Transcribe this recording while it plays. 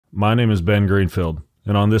My name is Ben Greenfield,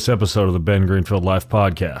 and on this episode of the Ben Greenfield Life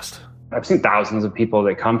Podcast. I've seen thousands of people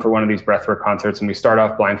that come for one of these breathwork concerts, and we start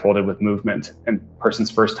off blindfolded with movement. And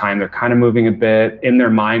person's first time, they're kind of moving a bit. In their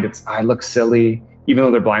mind, it's, I look silly, even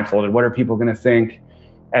though they're blindfolded. What are people going to think?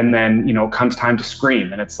 And then, comes time to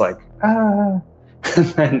scream, and it's like, ah. And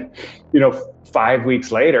then, 5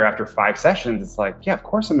 weeks later, after 5 sessions, it's like, yeah, of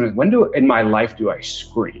course I'm going to, in my life do I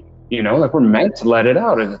scream? We're meant to let it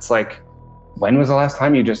out. And it's like, when was the last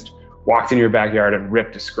time you just walked into your backyard and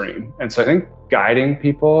ripped a scream? And so I think guiding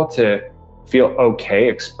people to feel okay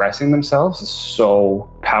expressing themselves is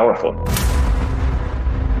so powerful.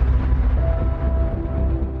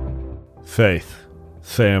 Faith,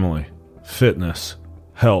 family, fitness,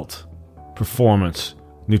 health, performance,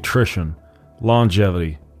 nutrition,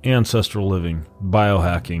 longevity, ancestral living,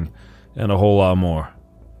 biohacking, and a whole lot more.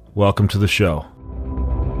 Welcome to the show.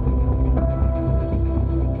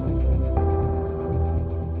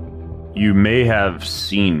 You may have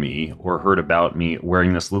seen me or heard about me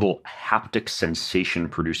wearing this little haptic sensation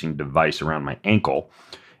producing device around my ankle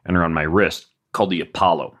and around my wrist called the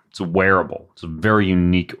Apollo. It's a wearable. It's a very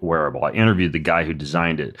unique wearable. I interviewed the guy who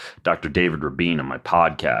designed it, Dr. David Rabin, on my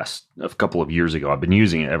podcast a couple of years ago. I've been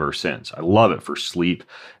using it ever since. I love it for sleep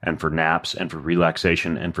and for naps and for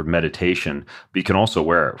relaxation and for meditation. But you can also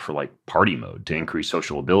wear it for like party mode to increase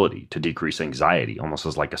social ability, to decrease anxiety, almost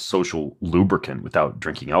as like a social lubricant without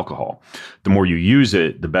drinking alcohol. The more you use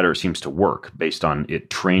it, the better it seems to work based on it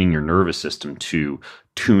training your nervous system to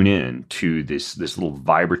tune in to this little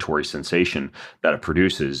vibratory sensation that it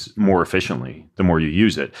produces more efficiently the more you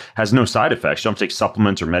use it. Has no side effects. You don't take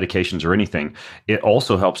supplements or medications or anything. It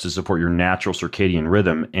also helps to support your natural circadian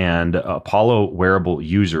rhythm, and Apollo wearable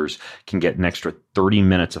users can get an extra 30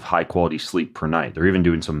 minutes of high quality sleep per night. They're even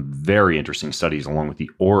doing some very interesting studies along with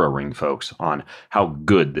the Oura Ring folks on how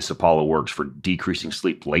good this Apollo works for decreasing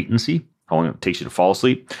sleep latency, how long it takes you to fall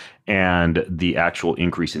asleep, and the actual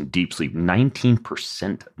increase in deep sleep.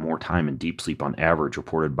 19% more time in deep sleep on average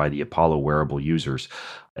reported by the Apollo wearable users.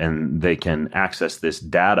 And they can access this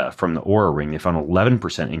data from the Oura Ring. They found an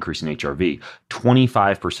 11% increase in HRV,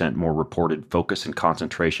 25% more reported focus and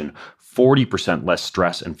concentration, 40% less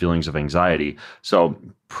stress and feelings of anxiety. So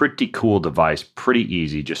pretty cool device, pretty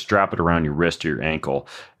easy. Just strap it around your wrist or your ankle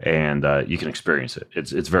and you can experience it.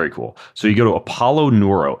 It's very cool. So you go to Apollo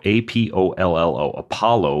Neuro, Apollo,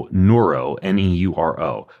 Apollo Neuro,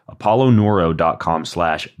 Neuro,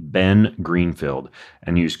 apolloneuro.com/Ben Greenfield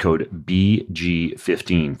and use code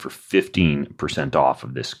BG15 for 15% off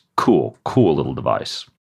of this cool little device.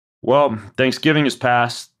 Well, Thanksgiving has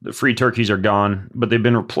passed, the free turkeys are gone, but they've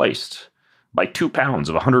been replaced by 2 pounds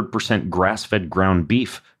of 100% grass-fed ground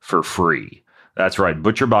beef for free. That's right,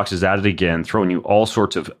 ButcherBox is at it again, throwing you all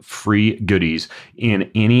sorts of free goodies in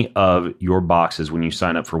any of your boxes when you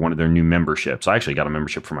sign up for one of their new memberships. I actually got a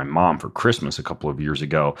membership for my mom for Christmas a couple of years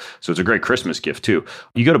ago, so it's a great Christmas gift too.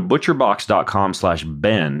 You go to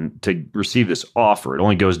butcherbox.com/Ben to receive this offer. It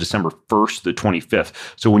only goes December 1st to the 25th.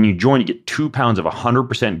 So when you join, you get 2 pounds of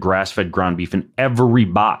 100% grass-fed ground beef in every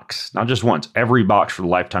box, not just once, every box for the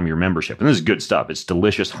lifetime of your membership. And this is good stuff. It's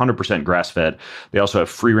delicious, 100% grass-fed. They also have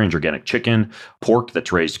free-range organic chicken, pork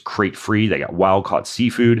that's raised crate-free. They got wild-caught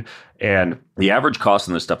seafood. And the average cost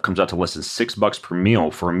on this stuff comes out to less than $6 per meal.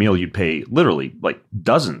 For a meal you'd pay literally like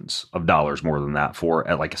dozens of dollars more than that for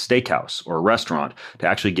at like a steakhouse or a restaurant to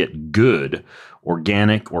actually get good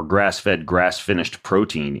organic or grass-fed, grass-finished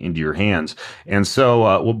protein into your hands. And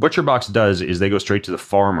so what ButcherBox does is they go straight to the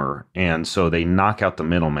farmer. And so they knock out the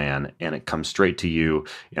middleman and it comes straight to you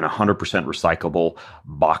in 100% recyclable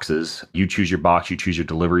boxes. You choose your box, you choose your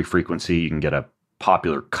delivery frequency. You can get a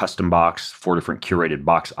popular custom box, 4 different curated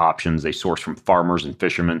box options. They source from farmers and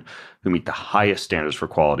fishermen who meet the highest standards for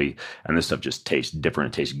quality. And this stuff just tastes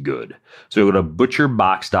different. It tastes good. So go to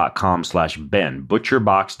butcherbox.com/Ben,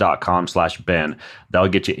 butcherbox.com/Ben. That'll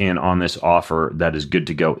get you in on this offer that is good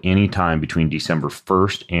to go anytime between December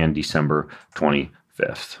 1st and December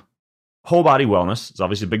 25th. Whole body wellness is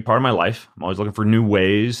obviously a big part of my life. I'm always looking for new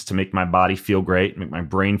ways to make my body feel great, make my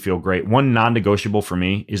brain feel great. One non-negotiable for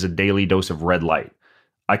me is a daily dose of red light.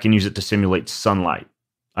 I can use it to simulate sunlight.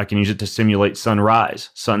 I can use it to simulate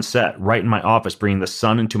sunrise, sunset, right in my office, bringing the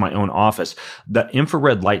sun into my own office. The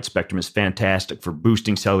infrared light spectrum is fantastic for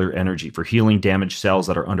boosting cellular energy, for healing damaged cells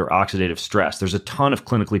that are under oxidative stress. There's a ton of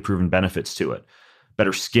clinically proven benefits to it.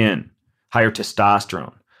 Better skin, higher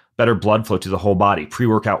testosterone, better blood flow to the whole body,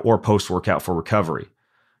 pre-workout or post-workout for recovery.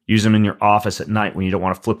 Use them in your office at night when you don't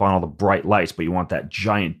want to flip on all the bright lights, but you want that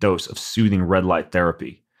giant dose of soothing red light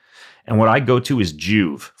therapy. And what I go to is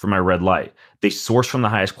Juve for my red light. They source from the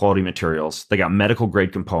highest quality materials. They got medical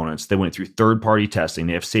grade components. They went through third-party testing.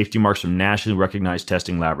 They have safety marks from nationally recognized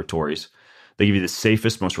testing laboratories. They give you the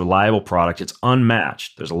safest, most reliable product. It's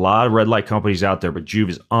unmatched. There's a lot of red light companies out there, but Juve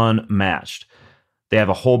is unmatched. They have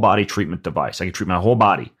a whole body treatment device. I can treat my whole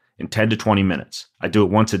body in 10 to 20 minutes. I do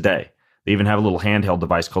it once a day. They even have a little handheld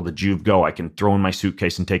device called the Juve Go. I can throw in my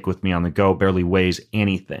suitcase and take with me on the go. Barely weighs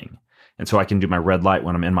anything. And so I can do my red light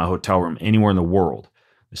when I'm in my hotel room anywhere in the world.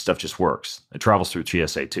 This stuff just works. It travels through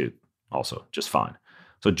TSA too, also just fine.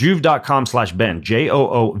 So Juve.com/Ben,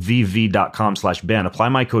 JOOVV.com/Ben. Apply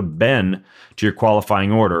my code BEN to your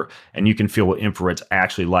qualifying order, and you can feel what infrared's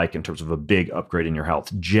actually like in terms of a big upgrade in your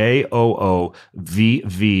health.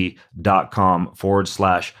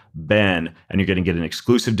 JOOVV.com/Ben, and you're going to get an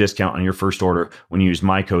exclusive discount on your first order when you use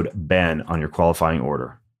my code BEN on your qualifying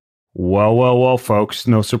order. Well, folks,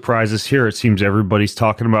 no surprises here. It seems everybody's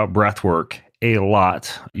talking about breathwork a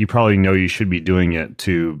lot. You probably know you should be doing it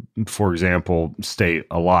to, for example, stay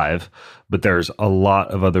alive, but there's a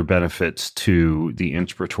lot of other benefits to the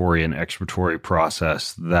inspiratory and expiratory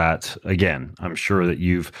process that, again, I'm sure that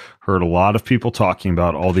you've heard a lot of people talking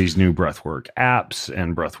about all these new breathwork apps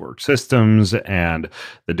and breathwork systems and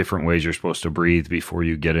the different ways you're supposed to breathe before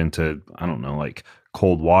you get into, I don't know, like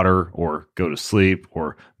cold water or go to sleep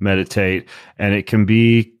or meditate. And it can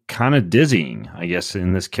be kind of dizzying, I guess,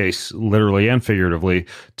 in this case, literally and figuratively,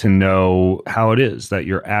 to know how it is that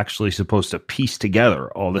you're actually supposed to piece together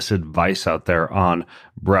all this advice out there on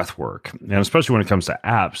breathwork. And especially when it comes to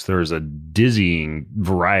apps, there's a dizzying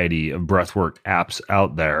variety of breathwork apps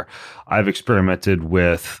out there. I've experimented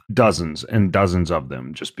with dozens and dozens of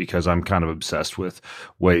them just because I'm kind of obsessed with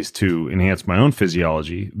ways to enhance my own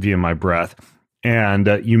physiology via my breath. And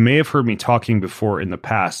you may have heard me talking before in the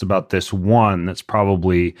past about this one that's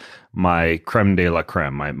probably my creme de la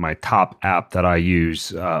creme, my top app that I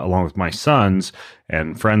use along with my sons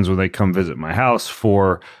and friends when they come visit my house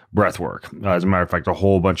for breathwork. As a matter of fact, a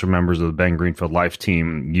whole bunch of members of the Ben Greenfield Life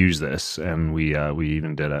team use this, and we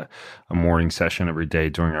even did a morning session every day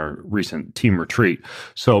during our recent team retreat.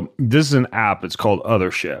 So this is an app. It's called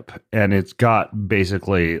Othership, and it's got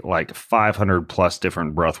basically like 500 plus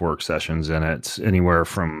different breathwork sessions in it, anywhere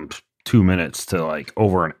from 2 minutes to like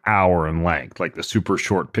over an hour in length, like the super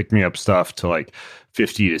short pick-me-up stuff to like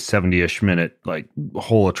 50 to 70-ish minute, like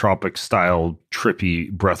holotropic style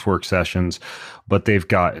trippy breathwork sessions. But they've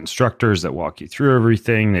got instructors that walk you through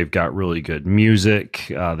everything. They've got really good music.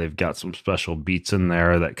 They've got some special beats in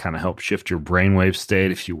there that kind of help shift your brainwave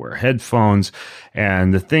state if you wear headphones.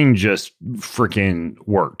 And the thing just freaking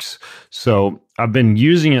works. So I've been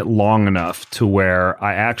using it long enough to where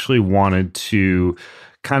I actually wanted to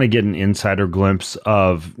kind of get an insider glimpse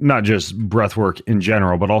of not just breathwork in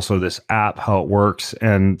general, but also this app, how it works,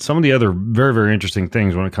 and some of the other very, very interesting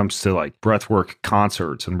things when it comes to like breathwork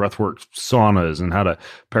concerts and breathwork saunas and how to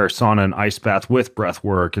pair sauna and ice bath with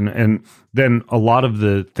breathwork. And then a lot of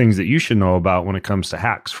the things that you should know about when it comes to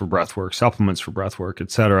hacks for breathwork, supplements for breathwork,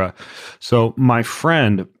 etc. So my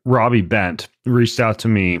friend, Robbie Bent, reached out to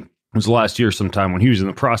me. It was last year sometime when he was in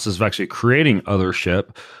the process of actually creating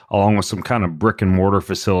Othership, along with some kind of brick and mortar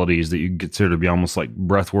facilities that you could consider to be almost like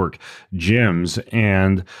breathwork gyms.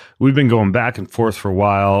 And we've been going back and forth for a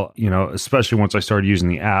while, you know, especially once I started using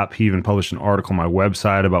the app. He even published an article on my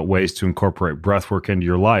website about ways to incorporate breathwork into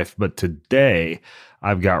your life. But today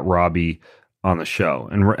I've got Robbie on the show.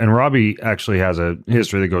 And Robbie actually has a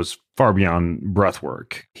history that goes far beyond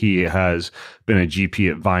breathwork. He has been a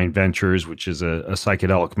GP at Vine Ventures, which is a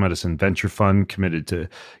psychedelic medicine venture fund committed to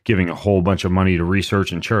giving a whole bunch of money to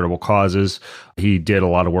research and charitable causes. He did a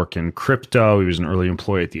lot of work in crypto. He was an early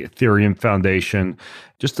employee at the Ethereum Foundation.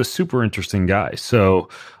 Just a super interesting guy. So,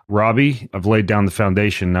 Robbie, I've laid down the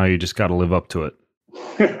foundation. Now you just got to live up to it.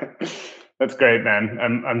 That's great, man.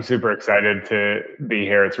 I'm super excited to be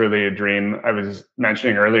here. It's really a dream. I was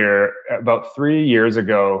mentioning earlier, about 3 years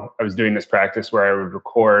ago, I was doing this practice where I would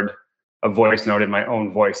record a voice note in my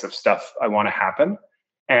own voice of stuff I want to happen.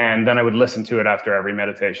 And then I would listen to it after every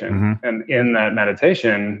meditation. Mm-hmm. And in that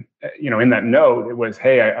meditation, you know, in that note, it was,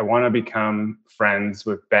 hey, I want to become friends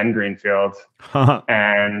with Ben Greenfield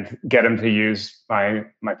and get him to use my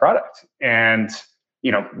product. And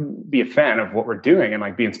you know, be a fan of what we're doing and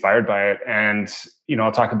like be inspired by it. And, you know,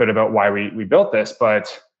 I'll talk a bit about why we built this,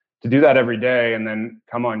 but to do that every day and then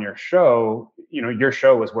come on your show, you know, your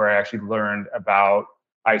show was where I actually learned about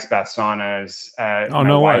ice bath saunas.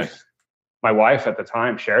 My wife at the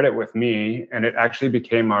time shared it with me, and it actually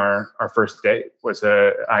became our first date was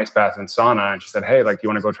a ice bath and sauna. And she said, hey, like, do you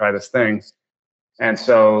want to go try this thing? And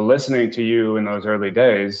so listening to you in those early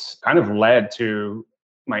days kind of led to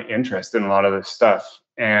my interest in a lot of this stuff.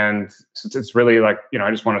 And since it's really like,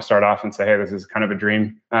 I just want to start off and say, hey, this is kind of a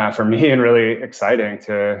dream for me and really exciting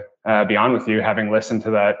to be on with you. Having listened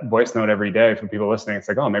to that voice note every day from people listening, it's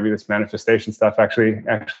like, oh, maybe this manifestation stuff actually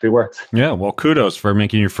works. Yeah, well, kudos for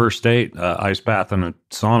making your first date ice bath and a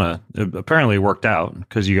sauna. It apparently worked out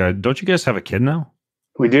because don't you guys have a kid now?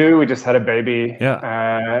 We do. We just had a baby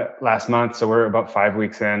last month, so we're about 5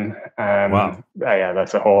 weeks in. Wow. Yeah,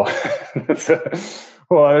 that's a whole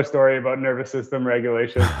other story about nervous system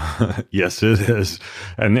regulation. Yes, it is.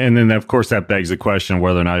 And then, of course, that begs the question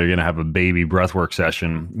whether or not you're going to have a baby breathwork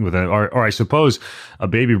session with it, or I suppose a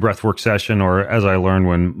baby breathwork session, or as I learned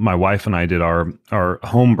when my wife and I did our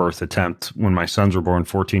home birth attempt when my sons were born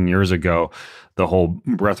 14 years ago, the whole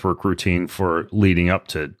breathwork routine for leading up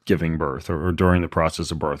to giving birth or during the process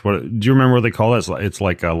of birth. What do you remember what they call it? It's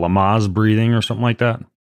like a Lamaze breathing or something like that.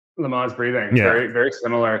 Lamaze breathing. Yeah. Very, very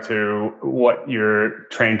similar to what you're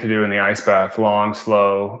trained to do in the ice bath. Long,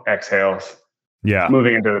 slow exhales. Yeah.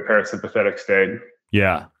 Moving into the parasympathetic state.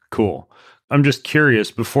 Yeah. Cool. I'm just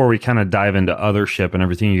curious, before we kind of dive into Othership and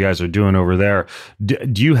everything you guys are doing over there,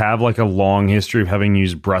 do you have like a long history of having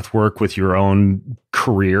used breathwork with your own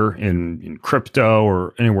career in crypto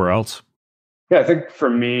or anywhere else? Yeah, I think for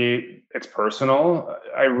me, it's personal.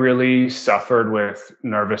 I really suffered with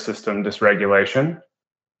nervous system dysregulation.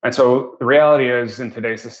 And so the reality is in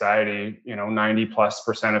today's society,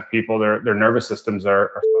 90+% of people, their nervous systems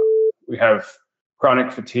are we have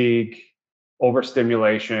chronic fatigue,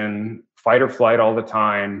 overstimulation, fight or flight all the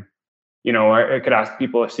time. I could ask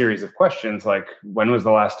people a series of questions like, when was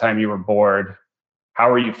the last time you were bored? How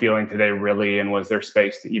are you feeling today, really? And was there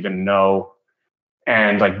space to even know?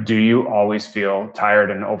 And like, do you always feel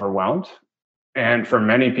tired and overwhelmed? And for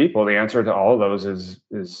many people, the answer to all of those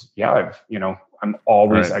is yeah, I'm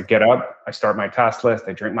always, right. I get up, I start my task list,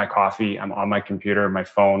 I drink my coffee, I'm on my computer, my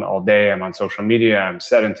phone all day, I'm on social media, I'm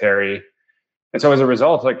sedentary. And so as a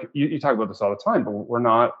result, like you talk about this all the time, but we're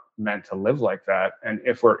not meant to live like that. And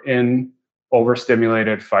if we're in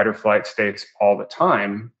overstimulated fight or flight states all the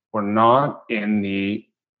time, we're not in the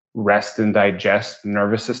rest and digest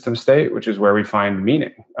nervous system state, which is where we find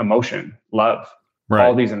meaning, emotion, love. Right.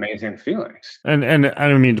 All these amazing feelings. And I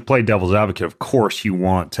don't mean to play devil's advocate. Of course, you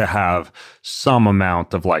want to have some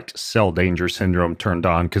amount of like cell danger syndrome turned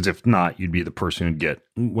on, because if not, you'd be the person who'd get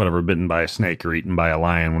whatever, bitten by a snake or eaten by a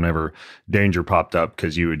lion whenever danger popped up,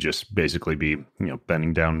 because you would just basically be,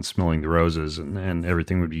 bending down and smelling the roses, and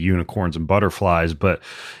everything would be unicorns and butterflies. But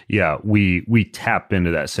yeah, we tap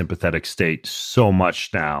into that sympathetic state so much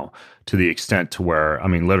now, to the extent to where, I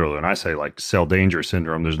mean, literally, when I say like cell danger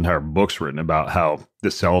syndrome, there's entire books written about how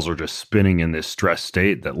the cells are just spinning in this stress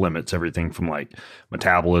state that limits everything from like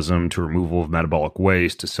metabolism to removal of metabolic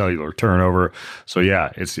waste to cellular turnover. So yeah,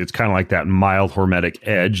 it's kind of like that mild hormetic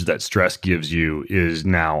edge that stress gives you is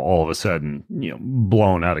now all of a sudden,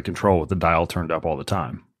 blown out of control with the dial turned up all the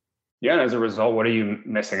time. Yeah. And as a result, what are you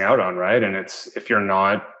missing out on, right? And it's, if you're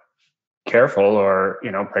not careful or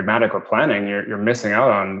pragmatic or planning, you're missing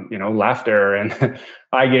out on laughter and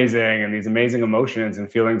eye gazing and these amazing emotions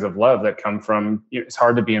and feelings of love that come from it's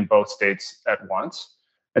hard to be in both states at once.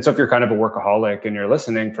 And so if you're kind of a workaholic and you're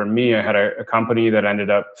listening, for me, I had a company that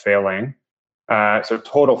ended up failing, so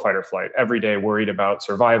total fight or flight every day, worried about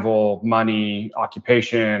survival, money,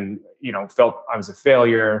 occupation, felt I was a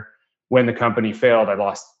failure. When the company failed, I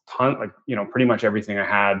lost pretty much everything I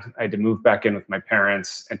had. I had to move back in with my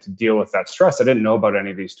parents, and to deal with that stress, I didn't know about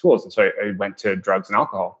any of these tools. And so I went to drugs and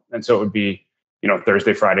alcohol. And so it would be,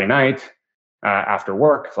 Thursday, Friday night after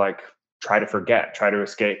work, like try to forget, try to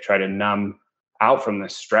escape, try to numb out from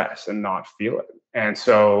this stress and not feel it. And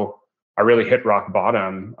so I really hit rock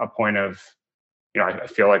bottom, a point of, I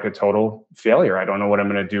feel like a total failure. I don't know what I'm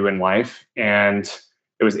going to do in life. And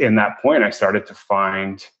it was in that point I started to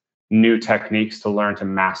find new techniques to learn to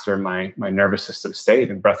master my nervous system state,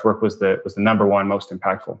 and breathwork was the number one most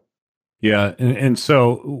impactful. Yeah, and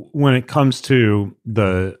so when it comes to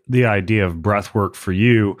the idea of breathwork for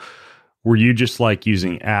you, were you just like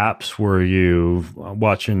using apps? Were you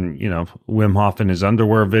watching Wim Hof in his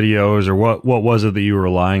underwear videos, or what was it that you were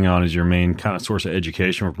relying on as your main kind of source of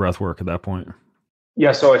education with breathwork at that point?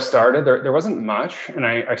 Yeah, so I started there wasn't much, and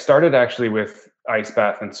I started actually with ice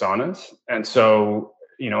bath and saunas, and so.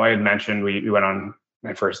 I had mentioned we went on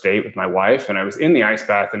my first date with my wife, and I was in the ice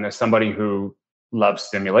bath. And as somebody who loves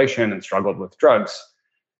stimulation and struggled with drugs,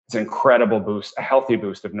 it's an incredible boost, a healthy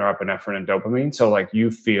boost of norepinephrine and dopamine. So like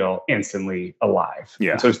you feel instantly alive.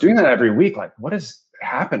 Yeah. And so I was doing that every week. Like, what is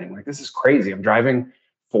happening? Like, this is crazy. I'm driving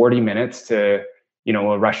 40 minutes to,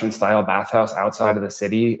 a Russian style bathhouse outside of the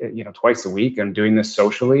city, twice a week. I'm doing this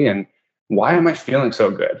socially, and why am I feeling so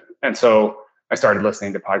good? And so I started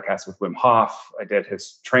listening to podcasts with Wim Hof. I did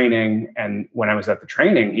his training. And when I was at the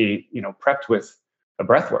training, he, prepped with a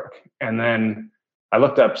breath work. And then I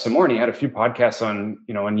looked up some more, and he had a few podcasts on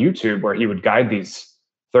YouTube where he would guide these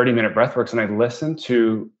 30-minute breath works. And I listened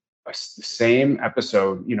to the same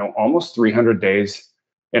episode, almost 300 days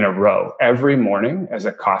in a row every morning as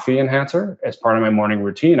a coffee enhancer. As part of my morning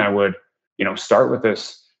routine, I would, start with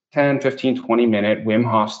this 10, 15, 20-minute Wim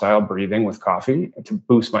Hof style breathing with coffee to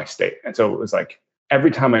boost my state. And so it was like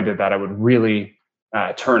every time I did that, I would really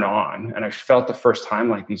turn on. And I felt the first time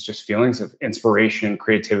like these just feelings of inspiration,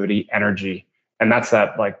 creativity, energy. And that's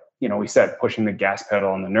that, like, we said, pushing the gas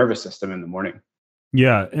pedal on the nervous system in the morning.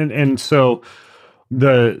 Yeah. And so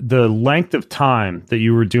the length of time that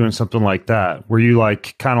you were doing something like that, were you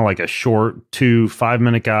like kind of like a short 2-5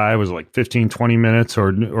 minute guy? Was it like 15, 20 minutes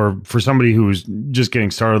or for somebody who was just getting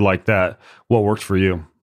started like that, what worked for you?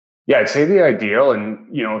 Yeah, I'd say the ideal, and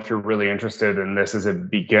if you're really interested in this as a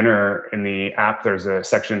beginner, in the app, there's a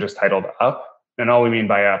section just titled Up. And all we mean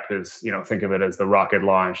by up is, think of it as the rocket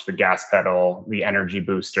launch, the gas pedal, the energy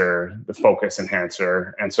booster, the focus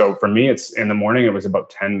enhancer. And so for me, it's in the morning, it was about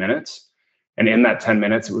 10 minutes. And in that 10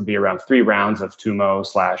 minutes, it would be around 3 rounds of Tumo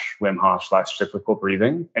 / Wim Hof / cyclical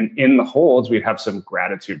breathing. And in the holds, we'd have some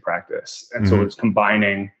gratitude practice. And so it was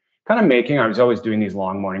combining, I was always doing these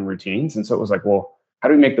long morning routines. And so it was like, well, how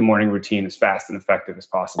do we make the morning routine as fast and effective as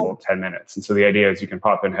possible, 10 minutes? And so the idea is you can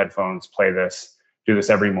pop in headphones, play this, do this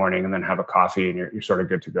every morning, and then have a coffee, and you're sort of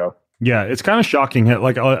good to go. Yeah, it's kind of shocking.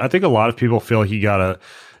 Like, I think a lot of people feel like you got to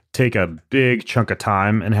take a big chunk of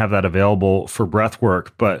time and have that available for breath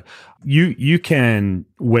work. But you can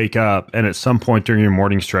wake up and at some point during your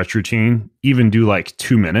morning stretch routine, even do like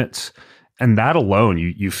 2 minutes. And that alone,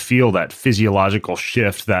 you feel that physiological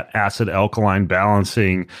shift, that acid alkaline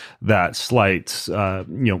balancing, that slight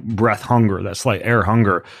breath hunger, that slight air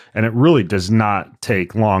hunger, and it really does not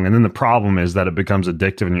take long. And then the problem is that it becomes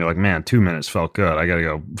addictive, and you're like, man, 2 minutes felt good. I got to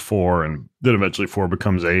go 4, and then eventually 4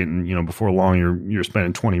 becomes 8, and before long you're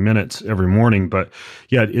spending 20 minutes every morning. But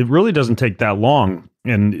yeah, it really doesn't take that long.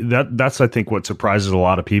 And that's I think what surprises a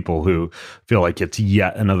lot of people who feel like it's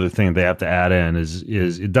yet another thing they have to add in is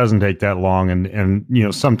it doesn't take that long.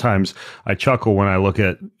 And sometimes I chuckle when I look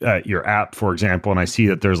at your app, for example, and I see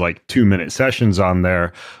that there's like 2-minute sessions on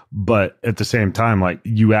there, but at the same time, like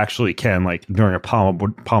you actually can, like during a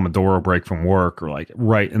Pomodoro break from work, or like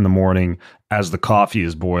right in the morning as the coffee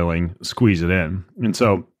is boiling, squeeze it in. And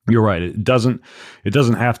so you're right. It doesn't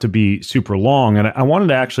have to be super long. And I wanted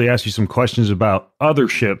to actually ask you some questions about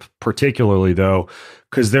Othership, particularly though,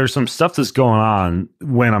 because there's some stuff that's going on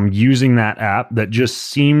when I'm using that app that just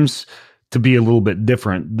seems to be a little bit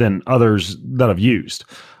different than others that I've used.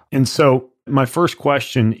 And so my first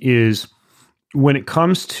question is, when it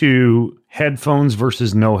comes to headphones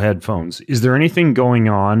versus no headphones, is there anything going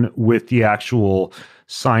on with the actual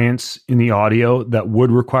science in the audio that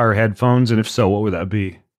would require headphones? And if so, what would that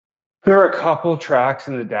be? There are a couple tracks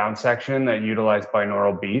in the down section that utilize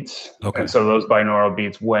binaural beats. Okay. And so those binaural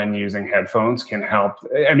beats, when using headphones, can help.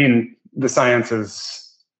 I mean, the science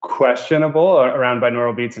is questionable around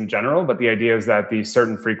binaural beats in general, but the idea is that these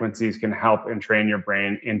certain frequencies can help entrain your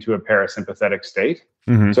brain into a parasympathetic state.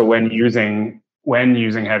 Mm-hmm. So when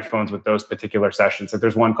using headphones with those particular sessions,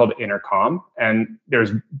 there's one called intercom, and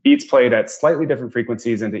there's beats played at slightly different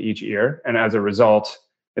frequencies into each ear. And as a result,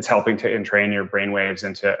 it's helping to entrain your brainwaves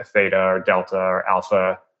into a theta or delta or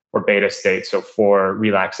alpha or beta state. So for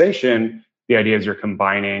relaxation, the idea is you're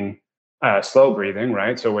combining slow breathing,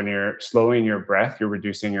 right? So when you're slowing your breath, you're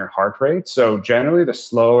reducing your heart rate. So generally the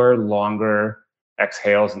slower, longer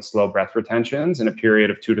exhales and slow breath retentions in a period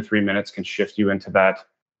of 2 to 3 minutes can shift you into that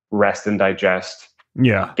rest and digest,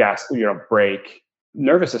 break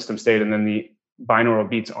nervous system state. And then the binaural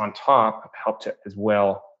beats on top help to as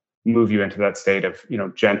well move you into that state of,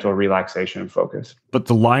 gentle relaxation and focus. But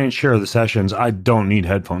the lion's share of the sessions, I don't need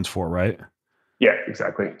headphones for, right? Yeah,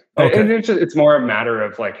 exactly. Okay. And it's more a matter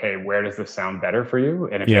of like, hey, where does this sound better for you?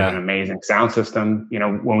 And if you have an amazing sound system,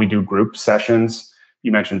 when we do group sessions,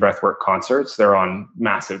 you mentioned Breathwork concerts, they're on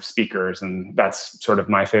massive speakers, and that's sort of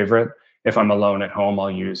my favorite. If I'm alone at home,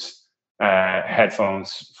 I'll use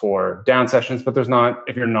headphones for down sessions, but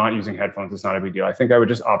if you're not using headphones, it's not a big deal. I think I would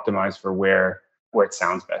just optimize for where it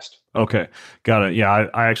sounds best. Okay, got it. Yeah,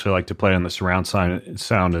 I actually like to play on the surround sound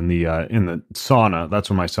in the sauna. That's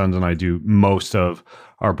when my sons and I do most of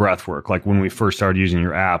our breath work. Like when we first started using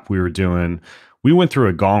your app, we were doing we went through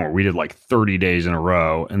a gong where we did like 30 days in a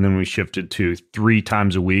row, and then we shifted to 3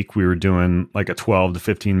 times a week. We were doing like a 12 to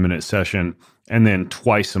 15-minute session. And then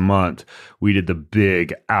twice a month, we did the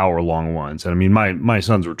big hour-long ones. And I mean, my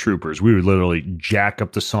sons were troopers. We would literally jack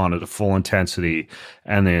up the sauna to full intensity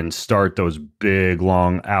and then start those big,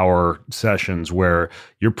 long hour sessions where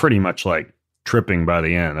you're pretty much like tripping by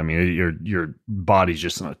the end. I mean, your body's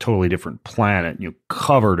just on a totally different planet, and you're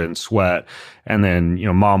covered in sweat. And then,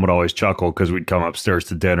 mom would always chuckle because we'd come upstairs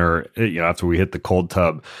to dinner, after we hit the cold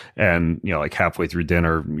tub, and, like halfway through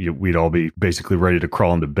dinner, we'd all be basically ready to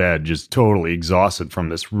crawl into bed, just totally exhausted from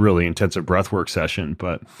this really intensive breathwork session.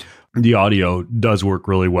 But the audio does work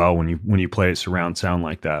really well when you play it surround sound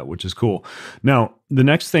like that, which is cool. Now, the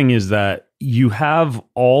next thing is that you have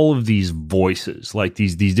all of these voices, like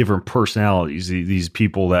these different personalities, these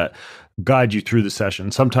people that guide you through the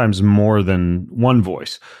session, sometimes more than one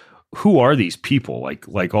voice. Who are these people?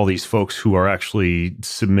 Like all these folks who are actually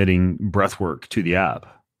submitting breathwork to the app?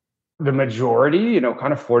 The majority,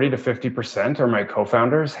 kind of 40 to 50% are my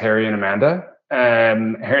co-founders, Harry and Amanda.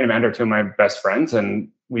 Harry and Amanda are two of my best friends, and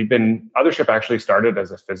Othership actually started as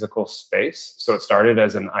a physical space. So it started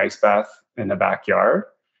as an ice bath in the backyard.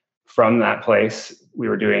 From that place,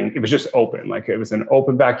 it was just open. Like it was an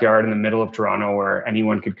open backyard in the middle of Toronto where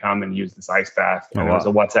anyone could come and use this ice bath. And It was a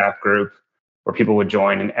WhatsApp group where people would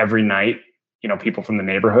join. And every night, people from the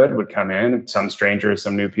neighborhood would come in, some strangers,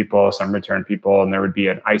 some new people, some return people. And there would be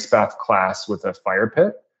an ice bath class with a fire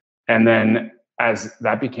pit. And then as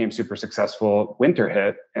that became super successful, winter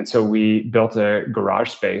hit. And so we built a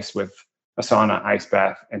garage space with a sauna, ice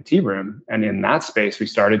bath, and tea room. And in that space, we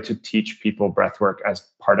started to teach people breathwork as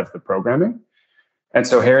part of the programming. And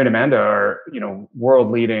so Harry and Amanda are, world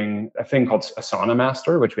leading a thing called a sauna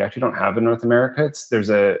master, which we actually don't have in North America. There's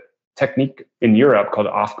a technique in Europe called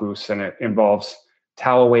Aufguss, and it involves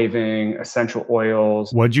towel waving, essential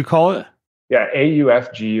oils. What'd you call it? Yeah,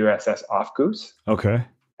 AUFGUSS, Aufguss. Okay.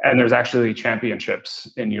 And there's actually championships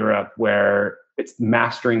in Europe where it's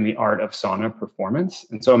mastering the art of sauna performance.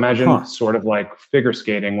 And so imagine sort of like figure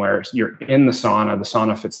skating where you're in the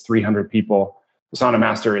sauna fits 300 people. The sauna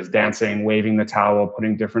master is dancing, waving the towel,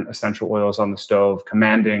 putting different essential oils on the stove,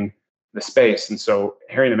 commanding the space. And so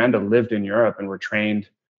Harry and Amanda lived in Europe and were trained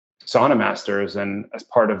sauna masters. And as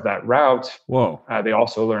part of that route, they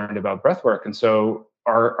also learned about breathwork. And so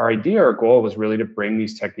our idea, our goal was really to bring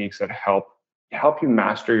these techniques that help you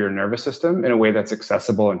master your nervous system in a way that's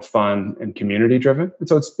accessible and fun and community driven. And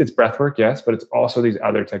so it's breathwork, yes, but it's also these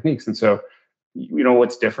other techniques. And so,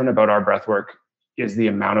 what's different about our breathwork is the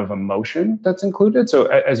amount of emotion that's included. So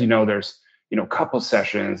as you know, there's, couple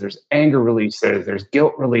sessions, there's anger releases, there's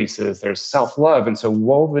guilt releases, there's self-love. And so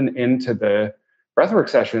woven into the breathwork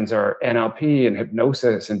sessions are NLP and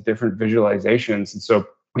hypnosis and different visualizations. And so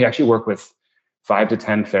we actually work with 5 to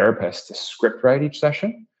 10 therapists to script write each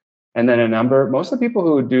session. And then most of the people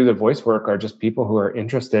who do the voice work are just people who are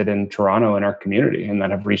interested in Toronto and our community and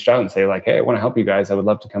that have reached out and say like, hey, I want to help you guys. I would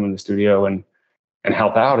love to come in the studio and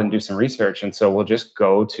help out and do some research. And so we'll just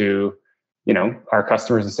go to, our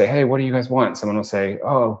customers and say, hey, what do you guys want? Someone will say,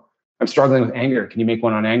 oh, I'm struggling with anger. Can you make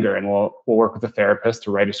one on anger? And we'll work with a therapist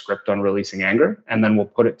to write a script on releasing anger. And then we'll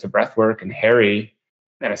put it to breathwork, and Harry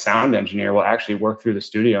and a sound engineer will actually work through the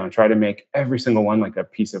studio and try to make every single one like a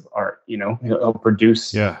piece of art. He'll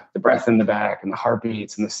produce the breath in the back and the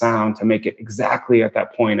heartbeats and the sound to make it exactly at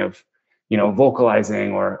that point of,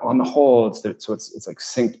 vocalizing or on the whole. So it's like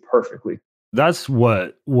synced perfectly. That's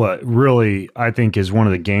what really I think is one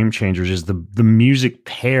of the game changers is the music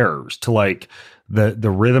pairs to like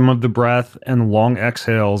the rhythm of the breath and the long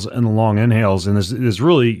exhales and the long inhales in this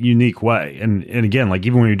really unique way. And again, like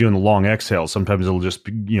even when you're doing the long exhales, sometimes it'll just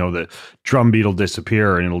be, the drum beat will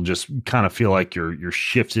disappear and it'll just kind of feel like you're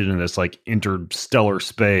shifted in this like interstellar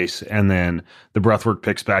space. And then the breathwork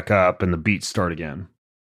picks back up and the beats start again.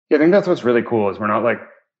 Yeah, I think that's what's really cool is we're not like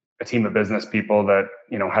a team of business people that,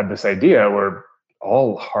 had this idea. We're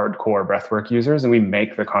all hardcore breathwork users and we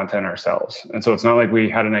make the content ourselves. And so it's not like we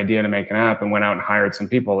had an idea to make an app and went out and hired some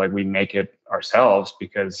people. Like we make it ourselves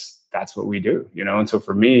because that's what we do, And so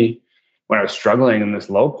for me, when I was struggling in this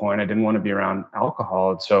low point, I didn't want to be around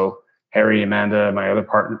alcohol. And so Harry, Amanda, my other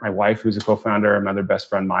partner, my wife, who's a co-founder, my other best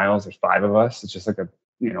friend, Miles, there's 5 of us. It's just like a,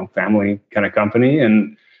 family kind of company.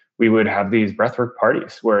 And we would have these breathwork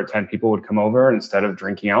parties where 10 people would come over. And instead of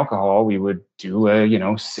drinking alcohol, we would do a,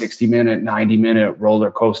 60-minute, 90-minute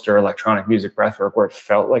roller coaster electronic music breathwork where it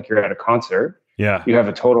felt like you're at a concert. Yeah. You have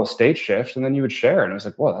a total state shift and then you would share. And it was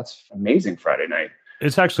like, whoa, that's amazing Friday night.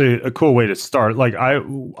 It's actually a cool way to start. Like I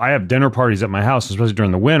have dinner parties at my house, especially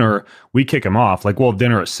during the winter. We kick them off. Like we'll have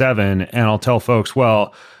dinner at 7 and I'll tell folks,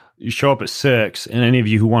 well, you show up at 6, and any of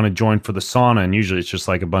you who want to join for the sauna, and usually it's just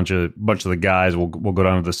like a bunch of the guys will go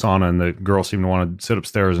down to the sauna, and the girls seem to want to sit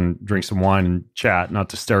upstairs and drink some wine and chat. Not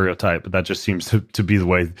to stereotype, but that just seems to be the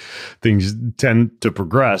way things tend to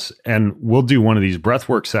progress. And we'll do one of these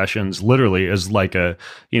breathwork sessions literally as like a,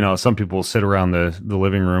 some people will sit around the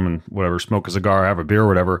living room and whatever, smoke a cigar, have a beer or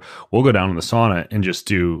whatever. We'll go down in the sauna and just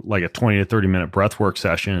do like a 20 to 30 minute breathwork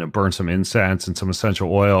session and burn some incense and some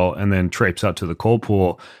essential oil, and then traipse out to the cold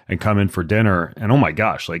pool and come in for dinner. And oh my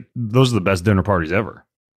gosh, like those are the best dinner parties ever.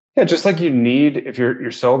 Yeah, just like you need, if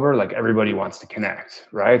you're sober, like everybody wants to connect,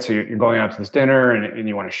 right? So you're going out to this dinner and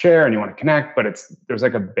you want to share and you want to connect, but there's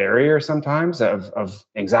like a barrier sometimes of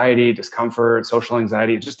anxiety, discomfort, social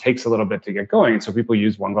anxiety. It just takes a little bit to get going. And so people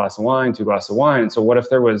use 1 glass of wine, 2 glasses of wine. And so what if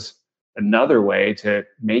there was another way to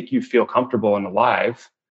make you feel comfortable and alive,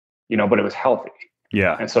 but it was healthy?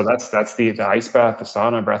 Yeah. And so that's the ice bath, the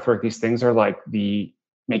sauna, breathwork. These things are like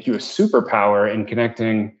make you a superpower in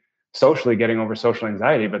connecting socially, getting over social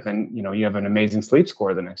anxiety. But then, you have an amazing sleep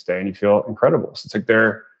score the next day and you feel incredible. So it's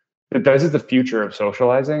like this is the future of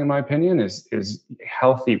socializing, in my opinion, is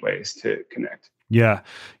healthy ways to connect. Yeah.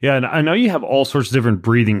 Yeah. And I know you have all sorts of different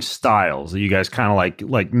breathing styles that you guys kind of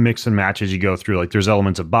like mix and match as you go through. Like there's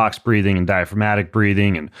elements of box breathing and diaphragmatic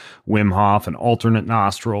breathing and Wim Hof and alternate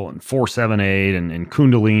nostril and 4-7-8 and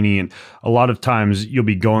Kundalini. And a lot of times you'll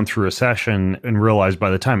be going through a session and realize by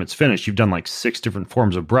the time it's finished, you've done like 6 different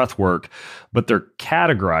forms of breath work, but they're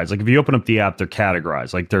categorized. Like if you open up the app, they're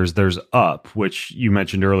categorized. Like there's up, which you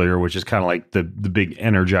mentioned earlier, which is kind of like the big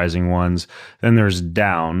energizing ones. Then there's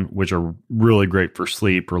down, which are really great for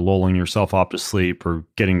sleep or lulling yourself off to sleep or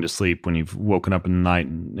getting to sleep when you've woken up in the night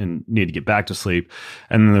and need to get back to sleep.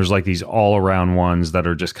 And then there's like these all around ones that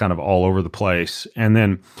are just kind of all over the place. And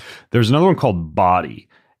then there's another one called body.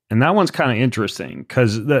 And that one's kind of interesting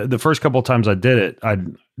because the first couple of times I did it,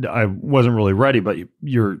 I wasn't really ready, but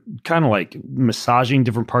you're kind of like massaging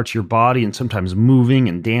different parts of your body and sometimes moving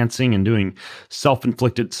and dancing and doing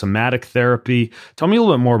self-inflicted somatic therapy. Tell me a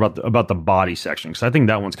little bit more about the body section, because I think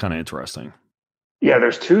that one's kind of interesting. Yeah,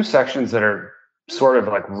 there's 2 sections that are sort of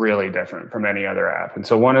like really different from any other app. And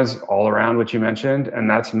so one is all around, which you mentioned, and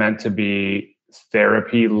that's meant to be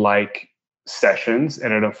therapy-like sessions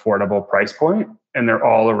at an affordable price point, and they're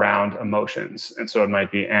all around emotions. And so it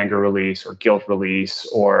might be anger release or guilt release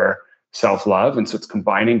or self-love. And so it's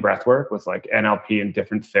combining breath work with like NLP and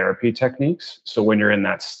different therapy techniques. So when you're in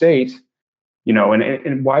that state,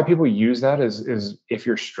 and why people use that is if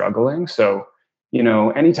you're struggling. So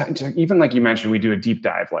anytime, even like you mentioned, we do a deep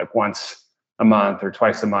dive like once a month or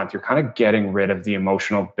twice a month, you're kind of getting rid of the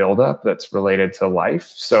emotional buildup that's related to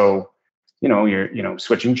life. So, you're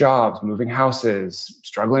switching jobs, moving houses,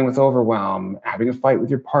 struggling with overwhelm, having a fight with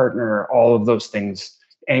your partner, all of those things,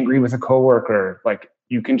 angry with a coworker, like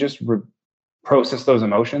you can just process those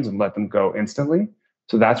emotions and let them go instantly.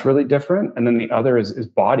 So that's really different. And then the other is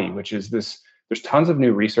body, which is there's tons of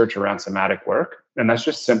new research around somatic work. And that's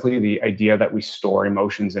just simply the idea that we store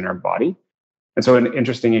emotions in our body. And so an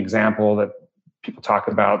interesting example that people talk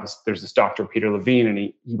about, there's this Dr. Peter Levine, and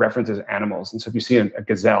he references animals. And so if you see a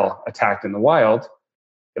gazelle attacked in the wild,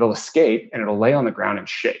 it'll escape and it'll lay on the ground and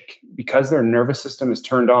shake. Because their nervous system is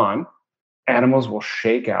turned on, animals will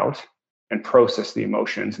shake out and process the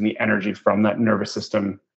emotions and the energy from that nervous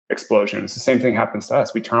system explosion. It's the same thing happens to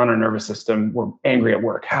us. We turn on our nervous system. We're angry at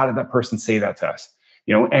work. How did that person say that to us?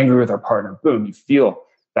 Angry with our partner. Boom, you feel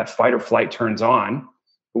that fight or flight turns on,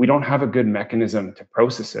 but we don't have a good mechanism to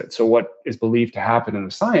process it. So what is believed to happen in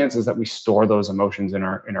the science is that we store those emotions in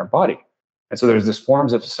our body. And so there's this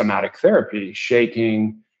forms of somatic therapy,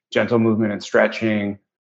 shaking, gentle movement and stretching,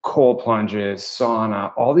 cold plunges,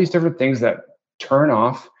 sauna, all these different things that turn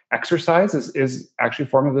off. Exercise is actually a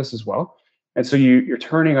form of this as well. And so you're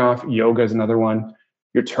turning off. Yoga is another one.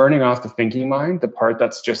 You're turning off the thinking mind, the part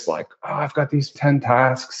that's just like, oh, I've got these 10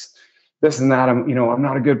 tasks, this and that. I'm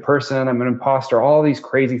not a good person. I'm an imposter. All these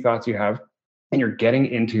crazy thoughts you have, and you're getting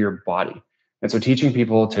into your body. And so teaching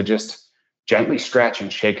people to just gently stretch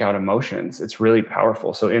and shake out emotions, it's really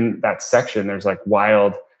powerful. So in that section, there's like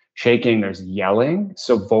wild shaking, there's yelling.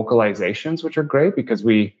 So vocalizations, which are great because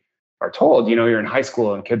we are told, you're in high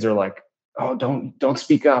school and kids are like, oh, don't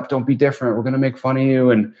speak up, don't be different, we're going to make fun of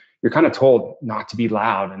you. And you're kind of told not to be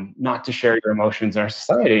loud and not to share your emotions in our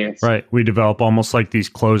society. Right. We develop almost like these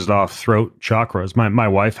closed off throat chakras. My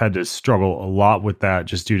wife had to struggle a lot with that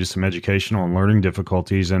just due to some educational and learning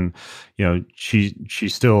difficulties. And, she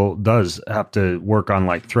still does have to work on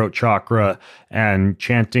like throat chakra, and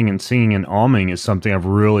chanting and singing and alming is something I've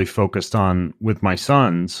really focused on with my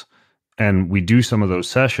sons. And we do some of those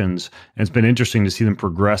sessions, and it's been interesting to see them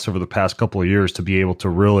progress over the past couple of years to be able to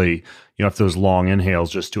really, if those long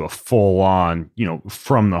inhales, just do a full on,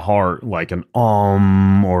 from the heart, like an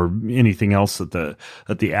or anything else that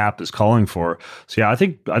the app is calling for. So yeah, I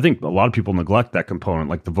think a lot of people neglect that component,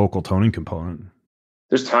 like the vocal toning component.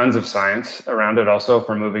 There's tons of science around it also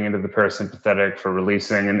for moving into the parasympathetic, for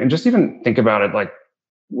releasing, and just even think about it, like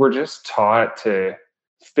we're just taught to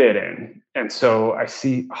fit in. And so I've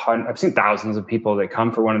seen thousands of people that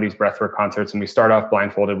come for one of these breathwork concerts, and we start off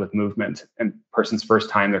blindfolded with movement, and person's first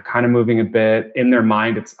time, they're kind of moving a bit. In their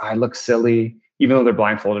mind, it's, I look silly, even though they're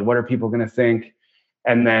blindfolded. What are people going to think?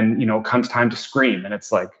 And then, comes time to scream, and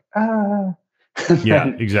it's like, ah. Yeah,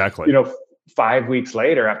 exactly. 5 weeks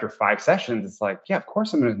later, after 5 sessions, it's like, yeah, of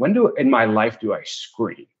course in my life do I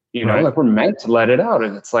scream? Right. Like we're meant to let it out.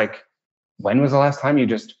 And it's like, when was the last time you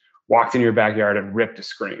just walked in your backyard and ripped a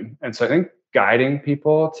scream? And so I think guiding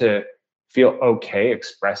people to feel okay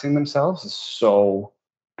expressing themselves is so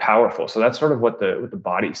powerful. So that's sort of what the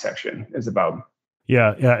body section is about.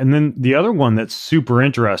 Yeah. And then the other one that's super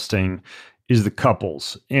interesting is the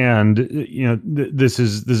couples. And, this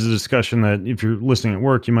is a discussion that if you're listening at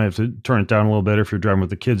work, you might have to turn it down a little bit if you're driving with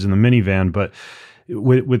the kids in the minivan. But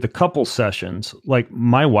with the couple sessions, like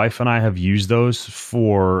my wife and I have used those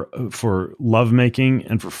for lovemaking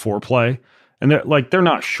and for foreplay. And they're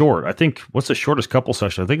not short. I think, what's the shortest couple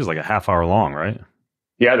session? I think it's like a half hour long, right?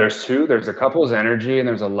 Yeah, there's two. There's a couple's energy and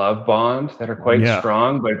there's a love bond that are quite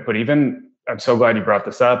strong. But even, I'm so glad you brought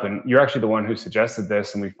this up, and you're actually the one who suggested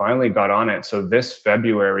this, and we finally got on it. So this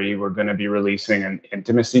February, we're going to be releasing an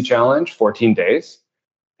intimacy challenge, 14 days.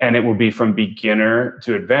 And it will be from beginner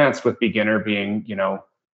to advanced, with beginner being,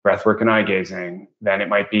 breathwork and eye gazing. Then it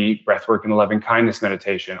might be breathwork and loving kindness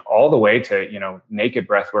meditation, all the way to, naked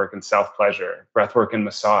breathwork and self-pleasure, breathwork and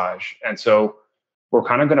massage. And so we're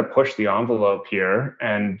kind of going to push the envelope here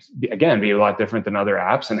and, again, be a lot different than other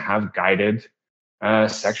apps and have guided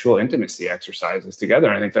sexual intimacy exercises together.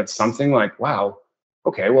 And I think that's something like, wow,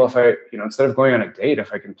 okay, well, if I, instead of going on a date,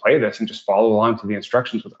 if I can play this and just follow along to the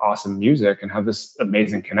instructions with awesome music and have this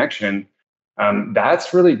amazing connection,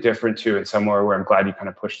 that's really different too. And somewhere where I'm glad you kind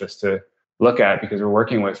of pushed us to look at, because we're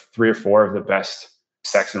working with 3 or 4 of the best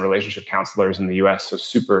sex and relationship counselors in the US. So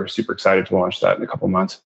super, super excited to launch that in a couple of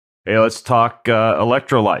months. Hey, let's talk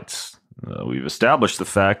electrolytes. We've established the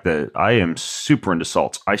fact that I am super into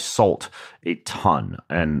salts. I salt a ton.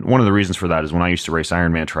 And one of the reasons for that is when I used to race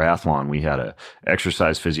Ironman triathlon, we had a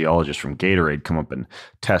exercise physiologist from Gatorade come up and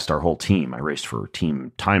test our whole team. I raced for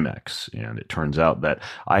Team Timex, and it turns out that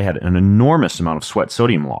I had an enormous amount of sweat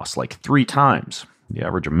sodium loss, like 3 times the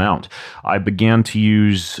average amount. I began to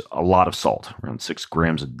use a lot of salt, around 6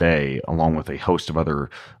 grams a day, along with a host of other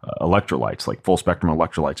electrolytes, like full spectrum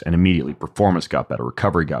electrolytes, and immediately performance got better,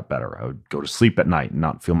 recovery got better. I would go to sleep at night and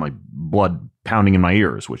not feel my blood pounding in my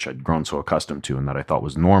ears, which I'd grown so accustomed to and that I thought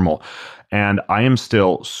was normal. And I am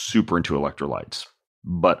still super into electrolytes,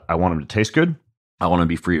 but I want them to taste good. I want to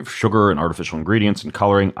be free of sugar and artificial ingredients and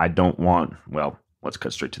coloring. I don't want, let's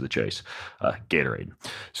cut straight to the chase. Gatorade.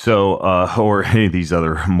 So, or any of these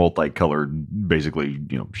other multicolored, basically,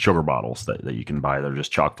 sugar bottles that you can buy that are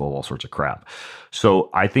just chock full of all sorts of crap.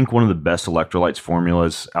 So I think one of the best electrolytes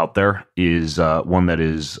formulas out there is one that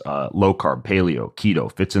is low carb, paleo,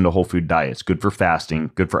 keto, fits into whole food diets, good for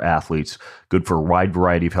fasting, good for athletes, good for a wide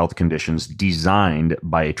variety of health conditions, designed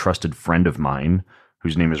by a trusted friend of mine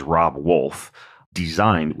whose name is Rob Wolf,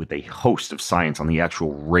 designed with a host of science on the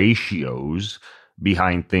actual ratios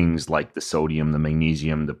behind things like the sodium, the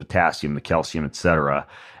magnesium, the potassium, the calcium, etc.,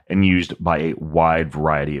 and used by a wide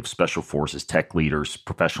variety of special forces, tech leaders,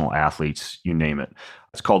 professional athletes, you name it.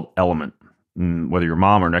 It's called Element. Whether you're a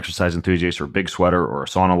mom or an exercise enthusiast or a big sweater or a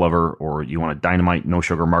sauna lover, or you want a dynamite no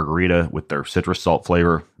sugar margarita with their citrus salt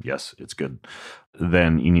flavor, yes, it's good,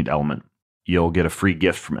 then you need Element. You'll get a free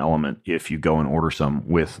gift from Element if you go and order some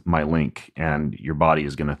with my link, and your body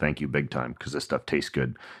is going to thank you big time, because this stuff tastes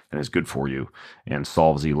good and is good for you and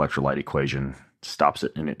solves the electrolyte equation, stops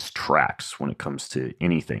it in its tracks when it comes to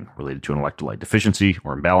anything related to an electrolyte deficiency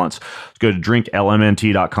or imbalance. Go to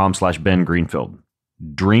drinklmnt.com/Ben Greenfield.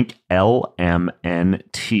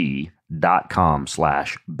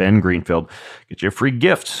 drinklmnt.com/Ben Greenfield. Get you a free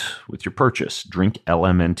gift with your purchase.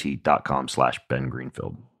 drinklmnt.com/Ben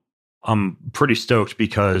Greenfield. I'm pretty stoked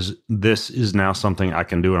because this is now something I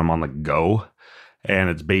can do when I'm on the go. And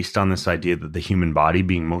it's based on this idea that the human body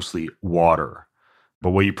being mostly water. But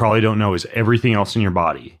what you probably don't know is everything else in your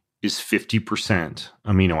body is 50%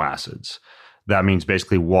 amino acids. That means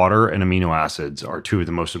basically water and amino acids are 2 of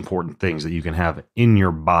the most important things that you can have in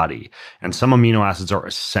your body. And some amino acids are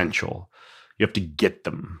essential. You have to get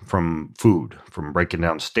them from food, from breaking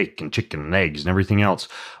down steak and chicken and eggs and everything else.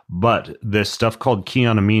 But this stuff called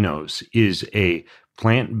Kion Aminos is a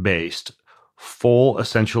plant-based, full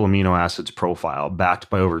essential amino acids profile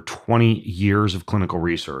backed by over 20 years of clinical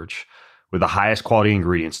research with the highest quality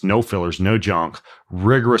ingredients, no fillers, no junk,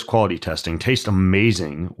 rigorous quality testing, taste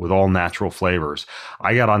amazing with all natural flavors.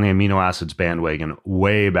 I got on the amino acids bandwagon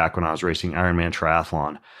way back when I was racing Ironman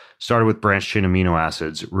triathlon. Started with branched chain amino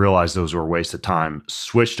acids, realized those were a waste of time,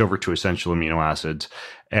 switched over to essential amino acids,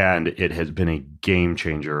 and it has been a game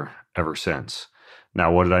changer ever since.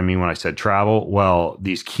 Now, what did I mean when I said travel? Well,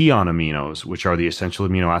 these Kion aminos, which are the essential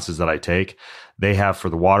amino acids that I take, they have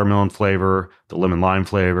for the watermelon flavor, the lemon lime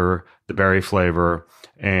flavor, the berry flavor,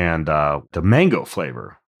 and the mango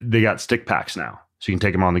flavor. They got stick packs now, so you can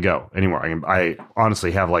take them on the go anywhere. I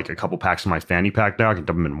honestly have like a couple packs in my fanny pack now. I can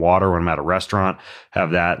dump them in water when I'm at a restaurant,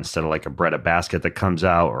 have that instead of like a bread at basket that comes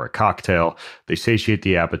out or a cocktail. They satiate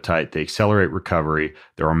the appetite. They accelerate recovery.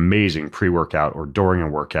 They're amazing pre-workout or during a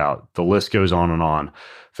workout. The list goes on and on.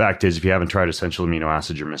 Fact is, if you haven't tried essential amino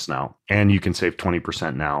acids, you're missing out. And you can save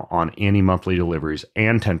 20% now on any monthly deliveries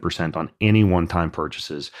and 10% on any one-time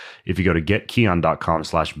purchases if you go to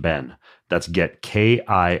getkion.com/Ben. That's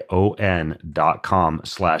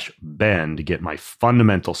getkion.com/Ben to get my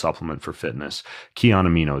fundamental supplement for fitness, Kion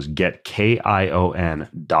Aminos.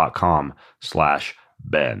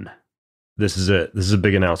 Getkion.com/Ben. This is it. This is a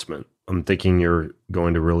big announcement. I'm thinking you're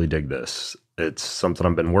going to really dig this. It's something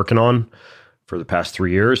I've been working on for the past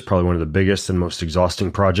 3 years, probably one of the biggest and most exhausting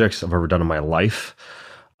projects I've ever done in my life.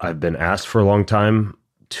 I've been asked for a long time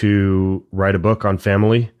to write a book on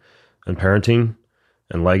family and parenting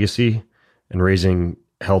and legacy and raising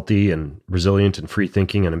healthy and resilient and free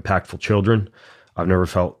thinking and impactful children. I've never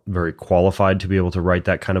felt very qualified to be able to write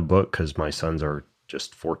that kind of book because my sons are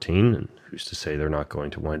just 14, and who's to say they're not going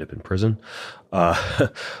to wind up in prison?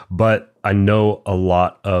 But I know a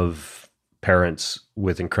lot of parents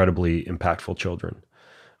with incredibly impactful children,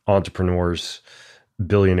 entrepreneurs,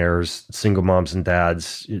 billionaires, single moms and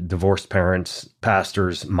dads, divorced parents,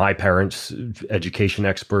 pastors, my parents, education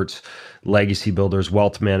experts, legacy builders,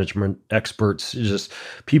 wealth management experts, just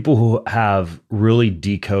people who have really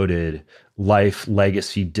decoded life,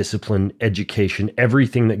 legacy, discipline, education,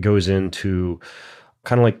 everything that goes into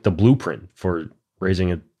kind of like the blueprint for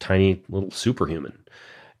raising a tiny little superhuman.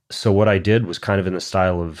 So what I did was kind of in the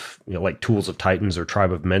style of, like Tools of Titans or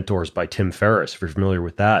Tribe of Mentors by Tim Ferriss, if you're familiar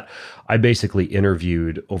with that. I basically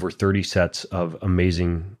interviewed over 30 sets of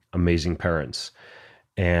amazing, amazing parents.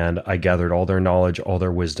 And I gathered all their knowledge, all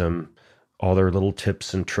their wisdom, all their little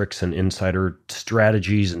tips and tricks and insider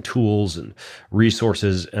strategies and tools and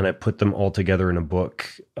resources. And I put them all together in a book.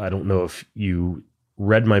 I don't know if you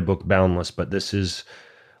read my book, Boundless, but this is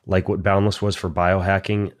like what Boundless was for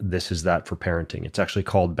biohacking. This is that for parenting. It's actually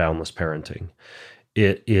called Boundless Parenting.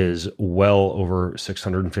 It is well over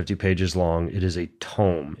 650 pages long. It is a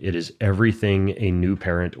tome. It is everything a new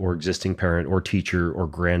parent or existing parent or teacher or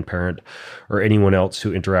grandparent or anyone else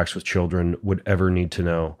who interacts with children would ever need to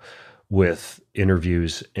know, with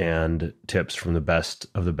interviews and tips from the best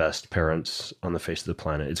of the best parents on the face of the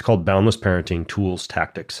planet. It's called Boundless Parenting, Tools,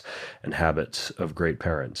 Tactics, and Habits of Great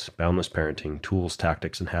Parents. Boundless Parenting, Tools,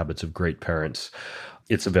 Tactics, and Habits of Great Parents.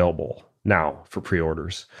 It's available now for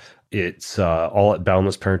pre-orders. It's all at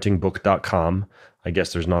boundlessparentingbook.com. I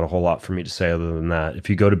guess there's not a whole lot for me to say other than that. If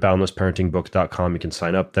you go to boundlessparentingbook.com, you can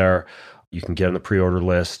sign up there. You can get on the pre-order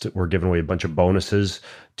list. We're giving away a bunch of bonuses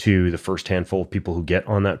to the first handful of people who get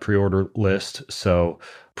on that pre-order list. So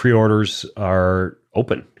pre-orders are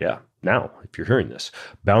open. Yeah. Now, if you're hearing this,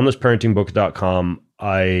 boundlessparentingbook.com.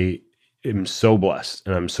 I am so blessed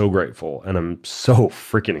and I'm so grateful and I'm so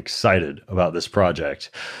freaking excited about this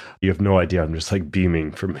project. You have no idea. I'm just like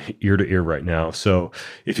beaming from ear to ear right now. So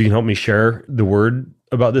if you can help me share the word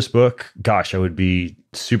about this book, gosh, I would be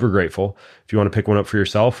super grateful. If you want to pick one up for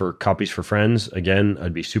yourself or copies for friends, again,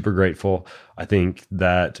 I'd be super grateful. I think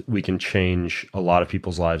that we can change a lot of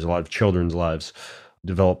people's lives, a lot of children's lives,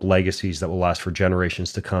 develop legacies that will last for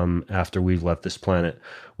generations to come after we've left this planet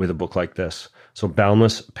with a book like this. So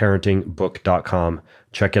boundlessparentingbook.com,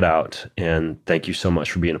 check it out. And thank you so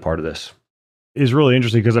much for being a part of this. Is really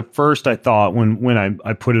interesting because at first I thought when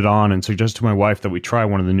I put it on and suggested to my wife that we try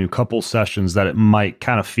one of the new couple sessions that it might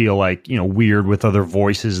kind of feel like, weird with other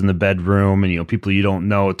voices in the bedroom and, people you don't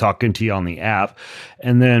know talking to you on the app.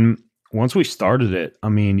 And then once we started it, I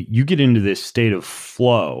mean, you get into this state of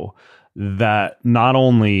flow that not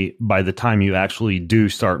only by the time you actually do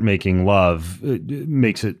start making love, it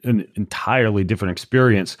makes it an entirely different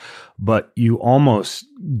experience, but you almost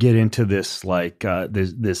get into this like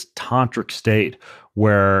this tantric state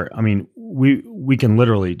where, I mean, we can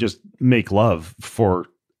literally just make love for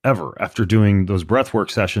ever after doing those breathwork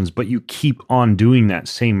sessions, but you keep on doing that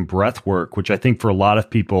same breath work, which I think for a lot of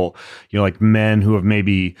people, like men who have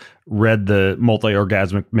maybe read the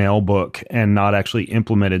multi-orgasmic male book and not actually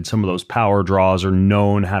implemented some of those power draws or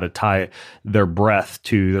known how to tie their breath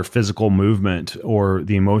to their physical movement or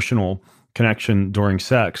the emotional connection during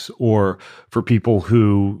sex, or for people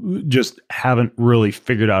who just haven't really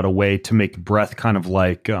figured out a way to make breath kind of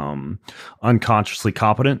like unconsciously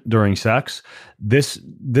competent during sex. This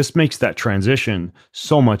makes that transition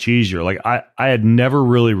so much easier. Like I had never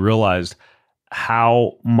really realized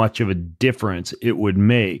how much of a difference it would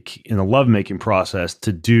make in the lovemaking process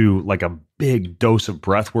to do like a big dose of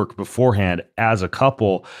breath work beforehand as a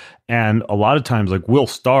couple. And a lot of times, like we'll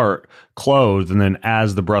start clothed, and then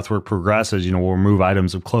as the breath work progresses, we'll remove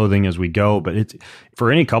items of clothing as we go. But it's for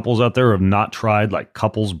any couples out there who have not tried like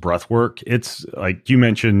couples breath work, it's like you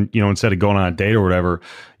mentioned, instead of going on a date or whatever.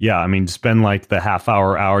 Yeah, I mean, spend like the half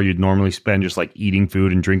hour you'd normally spend just like eating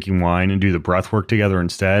food and drinking wine and do the breath work together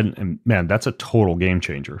instead. And man, that's a total game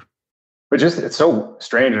changer. But just, it's so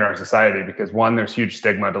strange in our society because one, there's huge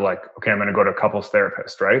stigma to like, okay, I'm going to go to a couples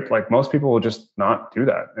therapist, right? Like most people will just not do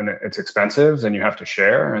that. And it's expensive and you have to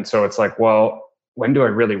share. And so it's like, well, when do I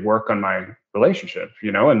really work on my relationship?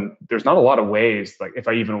 And there's not a lot of ways, like if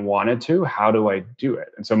I even wanted to, how do I do it?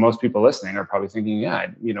 And so most people listening are probably thinking, yeah, I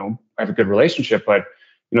have a good relationship, but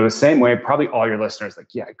the same way, probably all your listeners,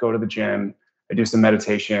 like, yeah, I go to the gym, I do some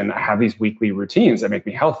meditation, I have these weekly routines that make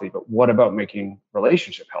me healthy, but what about making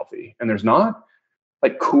relationship healthy? And there's not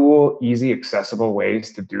like cool, easy, accessible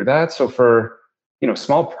ways to do that. So for,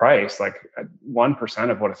 small price, like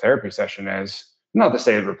 1% of what a therapy session is, not to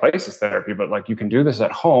say it replaces therapy, but like you can do this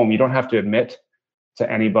at home. You don't have to admit to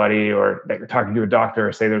anybody or that you're talking to a doctor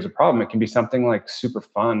or say there's a problem. It can be something like super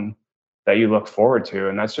fun that you look forward to.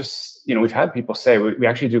 And that's just, we've had people say, we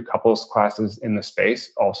actually do couples classes in the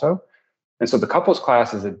space also. And so the couples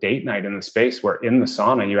class is a date night in the space where in the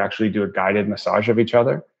sauna, you actually do a guided massage of each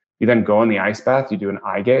other. You then go in the ice bath, you do an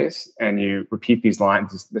eye gaze, and you repeat these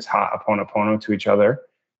lines, this ha'aponopono to each other.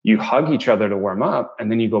 You hug each other to warm up,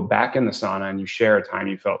 and then you go back in the sauna and you share a time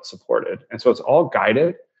you felt supported. And so it's all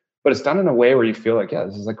guided, but it's done in a way where you feel like, yeah,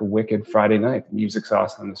 this is like a wicked Friday night. The music's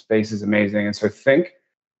awesome, the space is amazing. And so think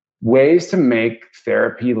ways to make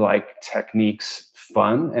therapy-like techniques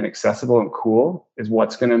fun and accessible and cool is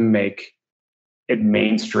what's going to make it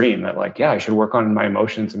mainstream that like, yeah, I should work on my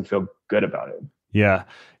emotions and feel good about it. Yeah.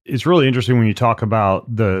 It's really interesting when you talk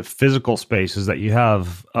about the physical spaces that you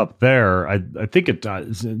have up there. I think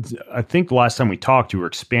the last time we talked, you were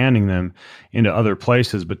expanding them into other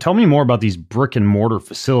places, but tell me more about these brick and mortar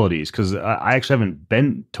facilities. Cause I actually haven't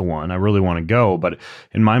been to one. I really want to go, but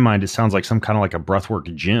in my mind, it sounds like some kind of like a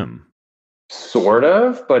breathwork gym. Sort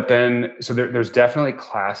of, but then, so there's definitely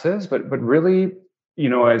classes, but really,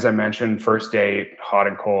 as I mentioned, first date, hot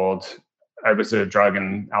and cold. I was a drug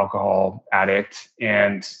and alcohol addict.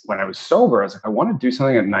 And when I was sober, I was like, I want to do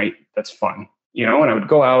something at night that's fun, and I would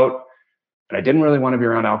go out and I didn't really want to be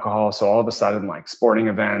around alcohol. So all of a sudden, like sporting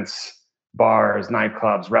events, bars,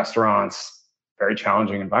 nightclubs, restaurants, very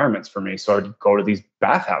challenging environments for me. So I would go to these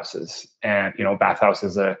bathhouses and, bathhouse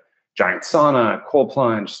is a giant sauna, cold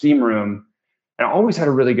plunge, steam room. And I always had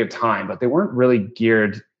a really good time, but they weren't really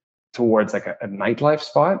geared towards like a nightlife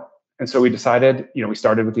spot. And so we decided, we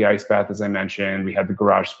started with the ice bath, as I mentioned, we had the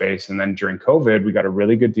garage space. And then during COVID, we got a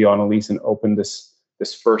really good deal on a lease and opened this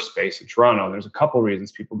first space in Toronto. There's a couple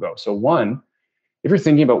reasons people go. So one, if you're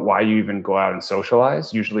thinking about why you even go out and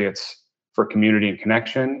socialize, usually it's for community and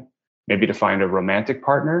connection, maybe to find a romantic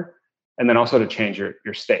partner, and then also to change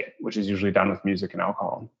your state, which is usually done with music and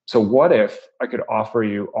alcohol. So what if I could offer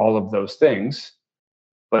you all of those things,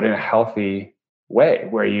 but in a healthy way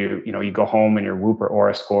where you go home and your Whoop or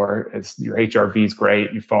Aura score is, your HRV is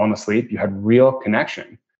great, you've fallen asleep, you had real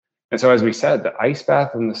connection. And so as we said, the ice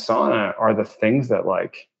bath and the sauna are the things that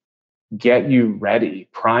like get you ready,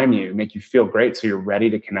 prime you, make you feel great so you're ready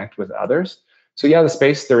to connect with others. So yeah, the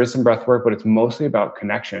space, there is some breath work, but it's mostly about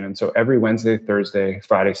connection. And so every Wednesday, Thursday,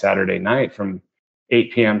 Friday, Saturday night from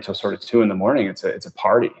 8 p.m. till sort of 2 a.m, it's a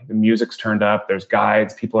party. The music's turned up, there's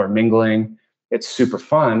guides, people are mingling. It's super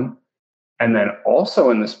fun. And then also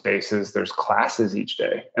in the spaces, there's classes each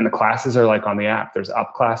day. And the classes are like on the app. There's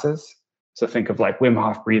up classes. So think of like Wim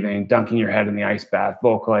Hof breathing, dunking your head in the ice bath,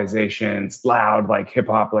 vocalizations, loud, like hip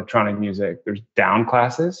hop, electronic music. There's down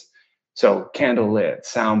classes. So candle lit,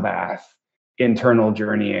 sound bath, internal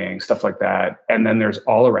journeying, stuff like that. And then there's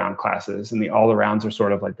all around classes. And the all arounds are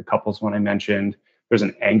sort of like the couples one I mentioned. There's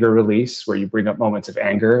an anger release where you bring up moments of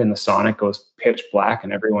anger and the sonic goes pitch black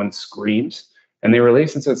and everyone screams and they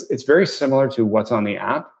release. And so it's very similar to what's on the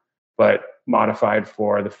app, but modified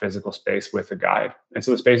for the physical space with a guide. And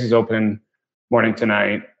so the space is open morning to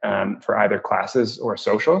night for either classes or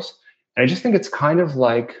socials. And I just think it's kind of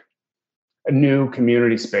like a new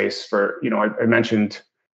community space for, I mentioned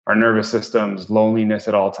our nervous systems, loneliness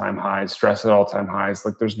at all-time highs, stress at all-time highs.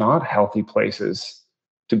 Like there's not healthy places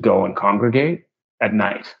to go and congregate at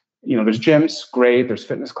night. There's gyms, great, there's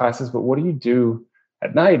fitness classes, but what do you do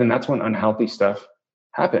at night? And that's when unhealthy stuff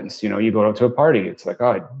happens. You go out to a party, it's like,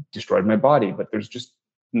 oh, I destroyed my body, but there's just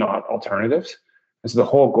not alternatives. And so the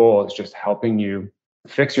whole goal is just helping you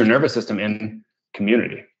fix your nervous system in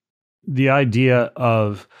community. The idea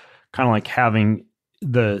of kind of like having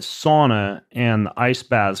the sauna and the ice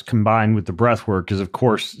baths combined with the breath work is, of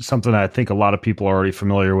course, something I think a lot of people are already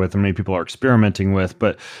familiar with and many people are experimenting with.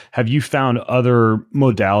 But have you found other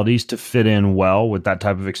modalities to fit in well with that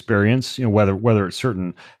type of experience? Whether it's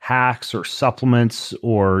certain hacks or supplements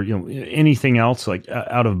or anything else like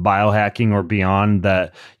out of biohacking or beyond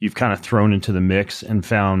that you've kind of thrown into the mix and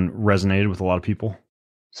found resonated with a lot of people?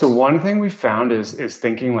 So one thing we found is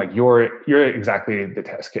thinking like you're exactly the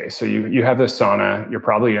test case. So you have this sauna, you're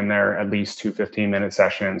probably in there at least 2 15-minute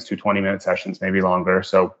sessions, 2 20-minute sessions, maybe longer.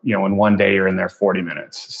 So, in one day you're in there 40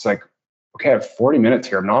 minutes. It's like, okay, I have 40 minutes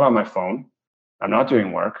here. I'm not on my phone. I'm not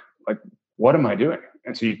doing work. Like, what am I doing?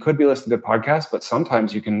 And so you could be listening to podcasts, but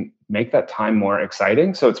sometimes you can make that time more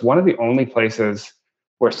exciting. So it's one of the only places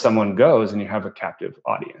where someone goes and you have a captive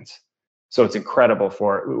audience. So it's incredible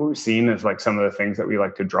for what we've seen is like some of the things that we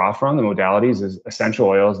like to draw from the modalities is essential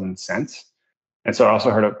oils and scents. And so I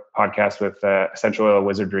also heard a podcast with Essential Oil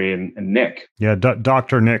Wizardry and Nick. Yeah,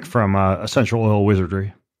 Dr. Nick from Essential Oil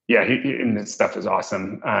Wizardry. Yeah, and his stuff is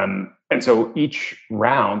awesome. And so each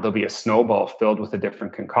round, there'll be a snowball filled with a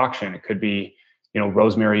different concoction. It could be,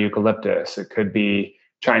 rosemary eucalyptus. It could be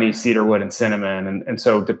Chinese cedarwood and cinnamon. And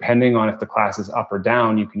so depending on if the class is up or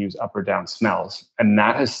down, you can use up or down smells. And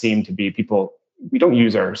that has seemed to be we don't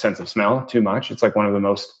use our sense of smell too much. It's like one of the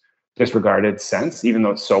most disregarded scents, even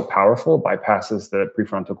though it's so powerful, bypasses the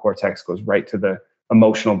prefrontal cortex, goes right to the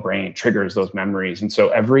emotional brain, triggers those memories. And so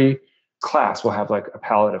every class will have like a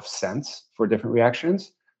palette of scents for different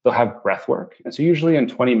reactions. They'll have breath work. And so usually in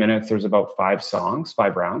 20 minutes, there's about 5 songs,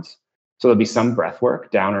 5 rounds. So there'll be some breath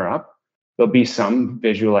work down or up. There'll be some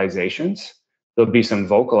visualizations. There'll be some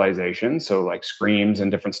vocalizations, so like screams and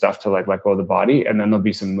different stuff to like let go of the body. And then there'll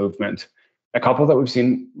be some movement. A couple that we've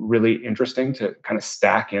seen really interesting to kind of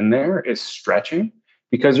stack in there is stretching.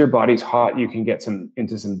 Because your body's hot, you can get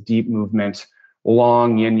into some deep movement,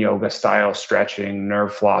 long yin yoga style stretching,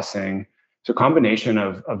 nerve flossing. So a combination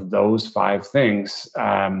of those 5 things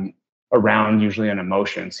around usually an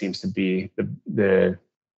emotion seems to be the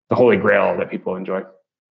holy grail that people enjoy.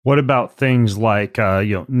 What about things like,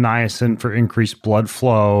 niacin for increased blood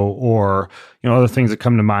flow or, other things that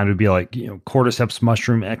come to mind would be like, cordyceps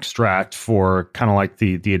mushroom extract for kind of like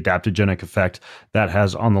the adaptogenic effect that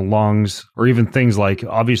has on the lungs, or even things like,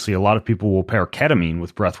 obviously, a lot of people will pair ketamine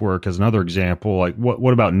with breath work as another example. Like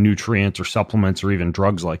what about nutrients or supplements or even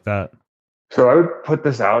drugs like that? So I would put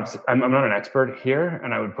this out. I'm not an expert here,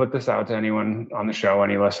 and I would put this out to anyone on the show,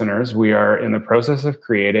 any listeners. We are in the process of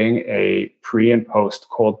creating a pre and post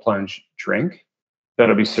cold plunge drink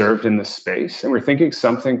that'll be served in this space. And we're thinking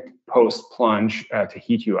something post plunge to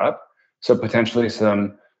heat you up. So potentially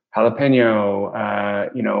some jalapeno,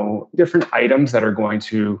 different items that are going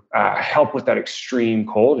to help with that extreme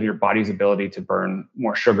cold, your body's ability to burn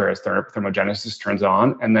more sugar as thermogenesis turns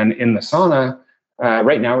on. And then in the sauna,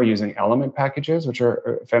 right now, we're using Element packages, which are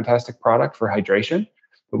a fantastic product for hydration,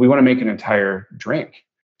 but we want to make an entire drink.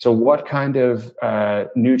 So what kind of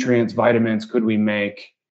nutrients, vitamins could we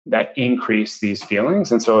make that increase these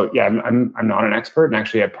feelings? And so, yeah, I'm not an expert. And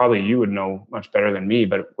actually, you would know much better than me,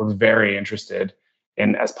 but we're very interested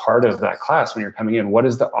in, as part of that class, when you're coming in, what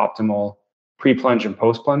is the optimal pre-plunge and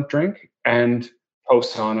post-plunge drink and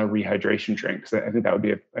post-sauna rehydration drink? So I think that would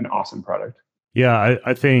be an awesome product. Yeah,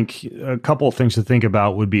 I think a couple of things to think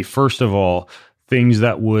about would be, first of all, things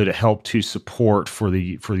that would help to support for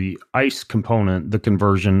the ice component, the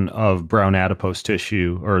conversion of brown adipose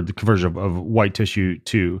tissue, or the conversion of white tissue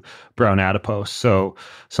to brown adipose. So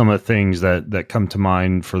some of the things that come to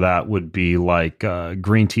mind for that would be like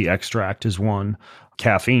green tea extract is one.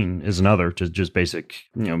 Caffeine is another, just basic,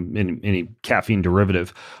 any caffeine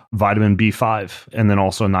derivative. Vitamin B5, and then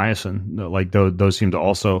also niacin. Like those seem to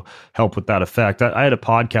also help with that effect. I had a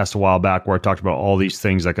podcast a while back where I talked about all these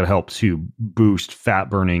things that could help to boost fat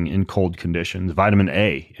burning in cold conditions. Vitamin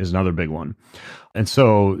A is another big one. And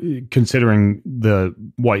so considering the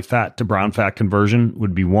white fat to brown fat conversion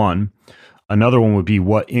would be one. Another one would be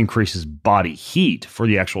what increases body heat for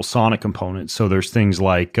the actual sauna component. So there's things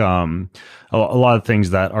like a lot of things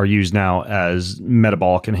that are used now as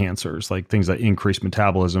metabolic enhancers, like things that increase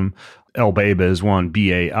metabolism. L-BAIBA is one,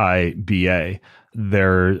 B-A-I-B-A.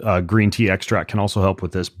 Their green tea extract can also help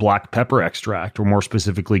with this. Black pepper extract, or more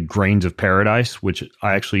specifically, grains of paradise, which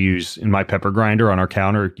I actually use in my pepper grinder on our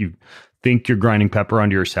counter. You think you're grinding pepper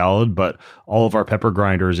onto your salad, but all of our pepper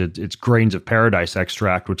grinders, it's grains of paradise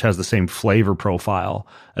extract, which has the same flavor profile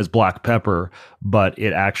as black pepper, but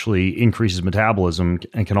it actually increases metabolism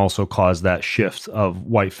and can also cause that shift of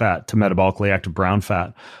white fat to metabolically active brown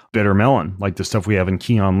fat. Bitter melon, like the stuff we have in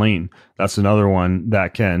Keon Lean, that's another one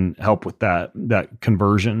that can help with that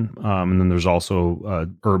conversion. And then there's also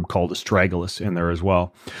a herb called astragalus in there as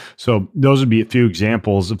well. So those would be a few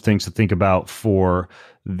examples of things to think about for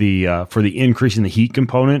the increasing the heat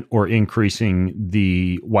component or increasing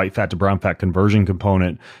the white fat to brown fat conversion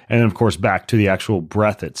component. And then of course, back to the actual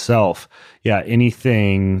breath itself. Yeah,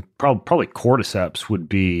 anything, probably cordyceps would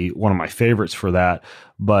be one of my favorites for that,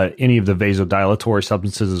 but any of the vasodilatory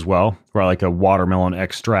substances as well, right? Like a watermelon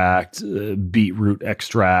extract, beetroot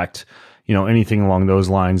extract, anything along those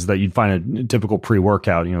lines that you'd find a typical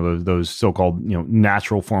pre-workout, those so-called,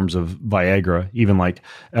 natural forms of Viagra, even like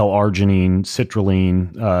L-arginine,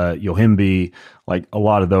 citrulline, yohimbe, like a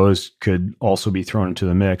lot of those could also be thrown into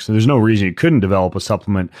the mix. So there's no reason you couldn't develop a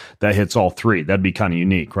supplement that hits all three. That'd be kind of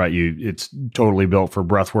unique, right? It's totally built for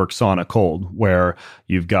breathwork, sauna, cold, where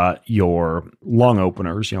you've got your lung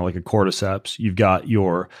openers, like a cordyceps, you've got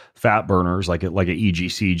your fat burners, like a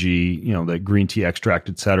EGCG, the green tea extract,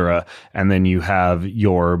 et cetera. And then you have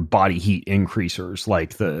your body heat increasers,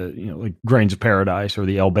 like like grains of paradise or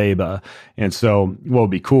the L-BAIBA. And so what would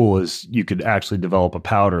be cool is you could actually develop a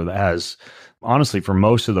powder that has, honestly, for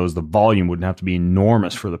most of those, the volume wouldn't have to be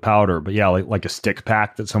enormous for the powder, but yeah, like a stick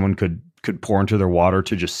pack that someone could pour into their water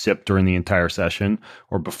to just sip during the entire session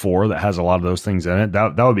or before, that has a lot of those things in it.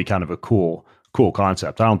 That would be kind of a cool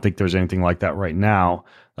concept. I don't think there's anything like that right now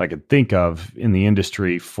that I could think of in the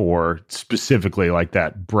industry for specifically like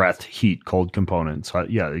that breath, heat, cold component. So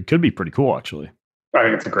yeah, it could be pretty cool actually. I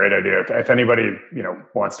think it's a great idea. If anybody,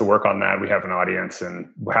 wants to work on that, we have an audience and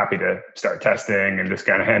we're happy to start testing and just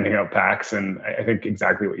kind of handing out packs. And I think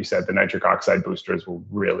exactly what you said, the nitric oxide boosters will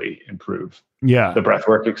really improve the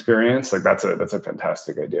breathwork experience. Like that's a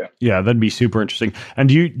fantastic idea. Yeah, that'd be super interesting. And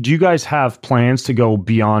do you guys have plans to go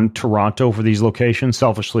beyond Toronto for these locations?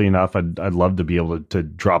 Selfishly enough, I'd love to be able to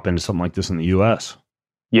drop into something like this in the US.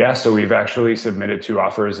 Yeah, so we've actually submitted 2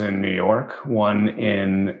 offers in New York, one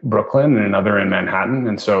in Brooklyn and another in Manhattan.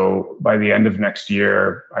 And so by the end of next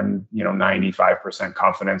year, I'm 95%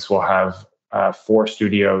 confidence we'll have 4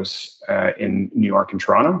 studios in New York and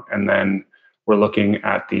Toronto. And then we're looking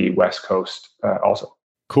at the West Coast also.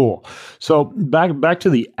 Cool. So back to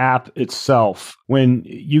the app itself. When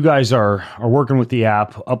you guys are working with the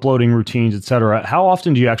app, uploading routines, et cetera, how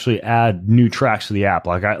often do you actually add new tracks to the app?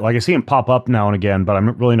 Like I see them pop up now and again, but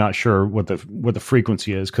I'm really not sure what the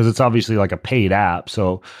frequency is, because it's obviously like a paid app.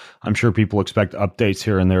 So I'm sure people expect updates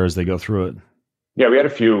here and there as they go through it. Yeah, we had a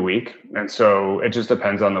few a week. And so it just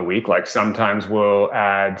depends on the week. Like sometimes we'll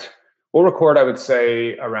record, I would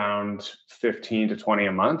say, around 15 to 20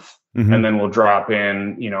 a month. Mm-hmm. And then we'll drop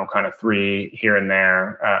in, kind of 3 here and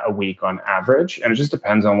there a week on average. And it just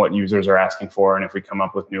depends on what users are asking for and if we come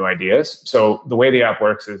up with new ideas. So the way the app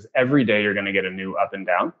works is every day you're going to get a new up and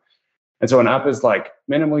down. And so an up is like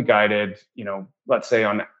minimally guided, let's say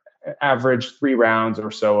on average 3 rounds or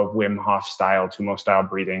so of Wim Hof style, Tumo style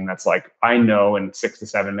breathing. That's like, I know in 6 to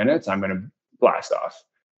 7 minutes, I'm going to blast off.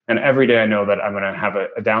 And every day I know that I'm going to have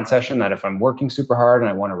a down session that if I'm working super hard and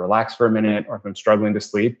I want to relax for a minute, or if I'm struggling to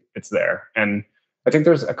sleep, it's there. And I think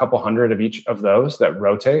there's a couple hundred of each of those that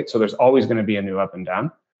rotate. So there's always going to be a new up and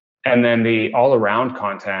down. And then the all around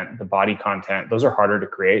content, the body content, those are harder to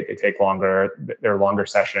create. They take longer. They're longer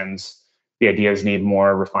sessions. The ideas need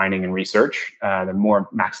more refining and research. They're more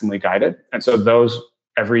maximally guided. And so those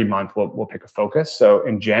every month we'll pick a focus. So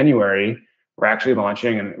in January, we're actually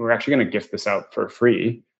launching, and we're actually going to gift this out for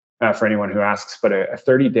free. For anyone who asks, but a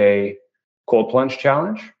 30-day cold plunge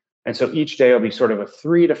challenge. And so each day will be sort of a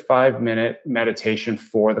 3 to 5 minute meditation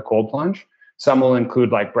for the cold plunge. Some will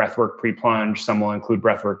include like breathwork pre-plunge, some will include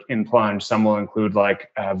breathwork in plunge, some will include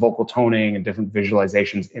like vocal toning and different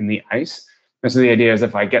visualizations in the ice. And so the idea is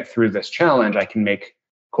if I get through this challenge, I can make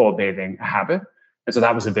cold bathing a habit. And so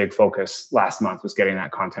that was a big focus last month, was getting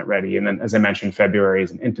that content ready. And then, as I mentioned, February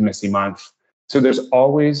is an intimacy month. So there's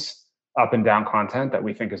always up and down content that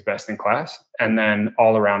we think is best in class, and then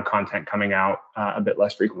all around content coming out a bit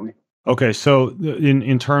less frequently. Okay, so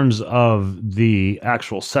in terms of the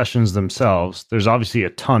actual sessions themselves, there's obviously a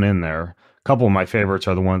ton in there. A couple of my favorites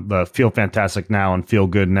are the Feel Fantastic Now and Feel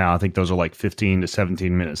Good Now. I think those are like 15 to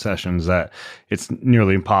 17 minute sessions that it's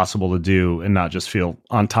nearly impossible to do and not just feel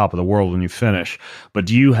on top of the world when you finish. But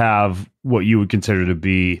do you have what you would consider to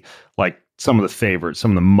be like some of the favorites, some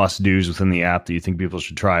of the must-dos within the app that you think people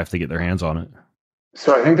should try if they get their hands on it?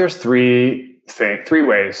 So I think there's three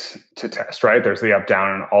ways to test, right? There's the up, down,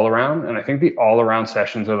 and all around. And I think the all around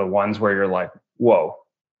sessions are the ones where you're like, whoa,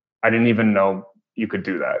 I didn't even know you could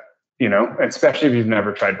do that. Especially if you've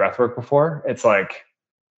never tried breathwork before. It's like,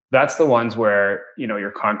 that's the ones where, you're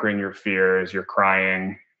conquering your fears, you're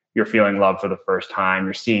crying, you're feeling love for the first time,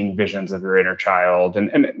 you're seeing visions of your inner child.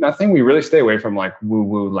 And nothing, we really stay away from like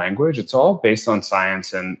woo-woo language. It's all based on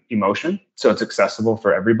science and emotion. So it's accessible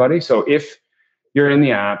for everybody. So if you're in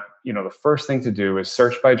the app, the first thing to do is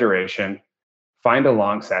search by duration, find a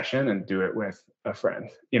long session and do it with a friend.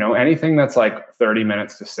 Anything that's like 30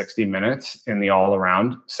 minutes to 60 minutes in the all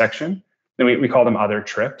around section. Then we call them other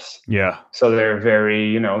trips. Yeah. So they're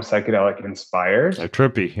very, psychedelic inspired. They're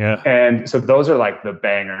trippy. Yeah. And so those are like the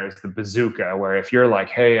bangers, the bazooka, where if you're like,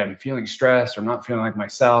 hey, I'm feeling stressed or not feeling like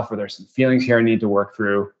myself, or there's some feelings here I need to work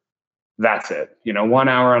through, that's it. 1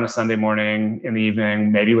 hour on a Sunday morning, in the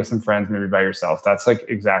evening, maybe with some friends, maybe by yourself. That's like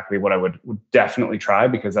exactly what I would definitely try,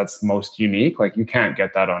 because that's most unique. Like you can't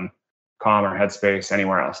get that on Calm or Headspace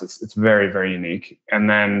anywhere else. It's very, very unique. And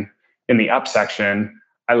then in the up section,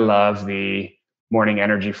 I love the morning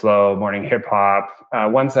energy flow, morning hip hop,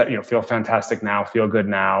 ones that, Feel Fantastic Now, Feel Good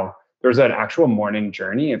Now. There's an actual morning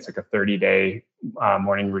journey. It's like a 30-day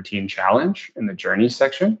morning routine challenge in the journey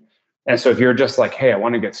section. And so if you're just like, hey, I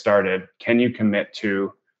want to get started, can you commit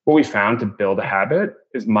to what we found to build a habit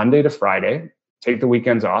is Monday to Friday, take the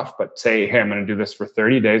weekends off, but say, hey, I'm going to do this for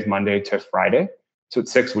 30 days, Monday to Friday. So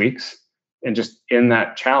it's 6 weeks. And just in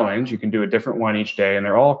that challenge, you can do a different one each day. And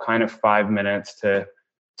they're all kind of 5 minutes to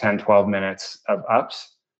 10, 12 minutes of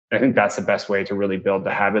ups. And I think that's the best way to really build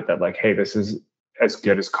the habit that like, hey, this is as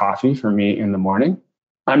good as coffee for me in the morning.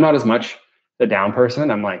 I'm not as much the down person.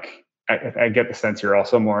 I'm like, I get the sense you're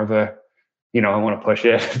also more of a, I want to push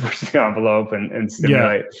the envelope and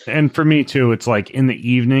stimulate. Yeah. And for me too, it's like in the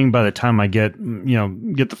evening, by the time I get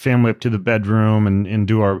the family up to the bedroom and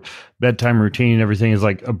do our bedtime routine and everything, is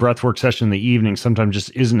like a breathwork session in the evening sometimes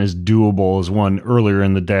just isn't as doable as one earlier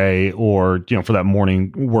in the day or, for that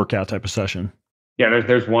morning workout type of session. Yeah,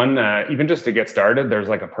 there's one, even just to get started, there's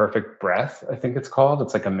like a perfect breath, I think it's called.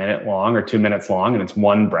 It's like a minute long or 2 minutes long, and it's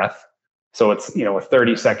one breath. So it's, a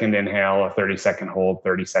 30-second inhale, a 30-second hold,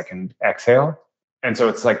 30-second exhale. And so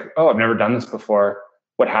it's like, oh, I've never done this before.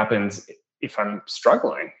 What happens if I'm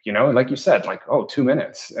struggling? And like you said, like, 2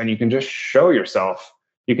 minutes. And you can just show yourself,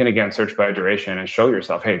 you can again search by duration and show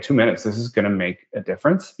yourself, hey, 2 minutes, this is going to make a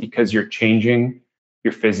difference because you're changing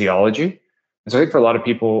your physiology. And so I think for a lot of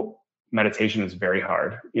people, meditation is very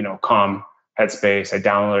hard. Calm, Headspace, I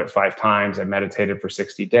downloaded it 5 times. I meditated for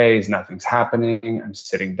 60 days. Nothing's happening. I'm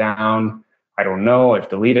sitting down. I don't know. I've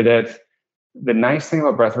deleted it. The nice thing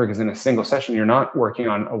about breathwork is in a single session, you're not working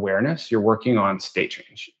on awareness. You're working on state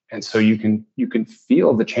change. And so you can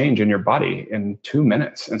feel the change in your body in 2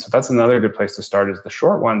 minutes. And so that's another good place to start, is the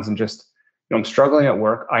short ones. And just, I'm struggling at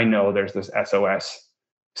work. I know there's this SOS,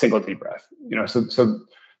 single deep breath. So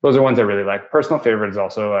those are ones I really like. Personal favorite is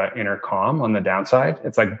also Inner Calm on the downside.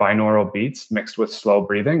 It's like binaural beats mixed with slow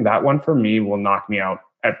breathing. That one for me will knock me out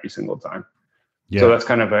every single time. Yeah. So that's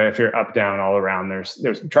kind of if you're up, down, all around, there's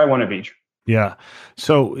try one of each. Yeah.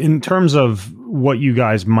 So in terms of what you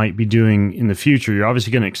guys might be doing in the future, you're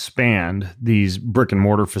obviously going to expand these brick and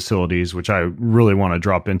mortar facilities, which I really want to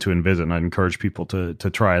drop into and visit. And I'd encourage people to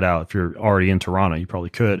try it out. If you're already in Toronto, you probably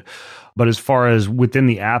could. But as far as within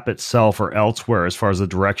the app itself or elsewhere, as far as the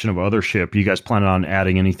direction of Othership, you guys planning on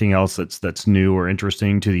adding anything else that's new or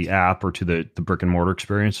interesting to the app or to the brick and mortar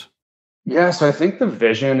experience? Yeah. So I think the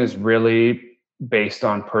vision is really based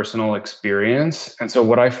on personal experience. And so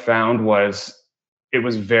what I found was it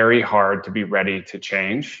was very hard to be ready to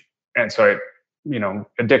change. And so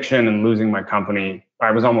addiction and losing my company, I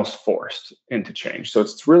was almost forced into change. So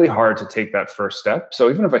it's really hard to take that first step. So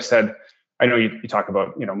even if I said, I know you talk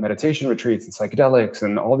about, meditation retreats and psychedelics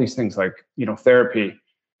and all these things like, therapy,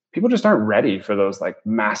 people just aren't ready for those like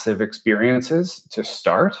massive experiences to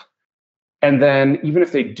start. And then even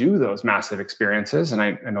if they do those massive experiences, and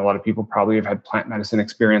I know a lot of people probably have had plant medicine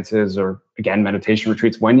experiences or again, meditation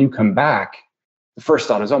retreats, when you come back, the first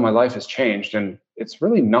thought is, oh, my life has changed. And it's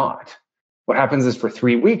really not. What happens is for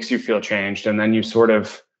 3 weeks, you feel changed. And then you sort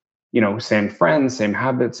of, same friends, same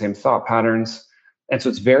habits, same thought patterns. And so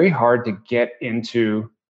it's very hard to get into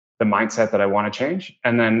the mindset that I want to change.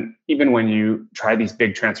 And then even when you try these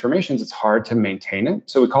big transformations, it's hard to maintain it.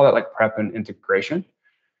 So we call that like prep and integration.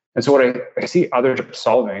 And so what I see Othership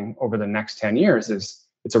solving over the next 10 years is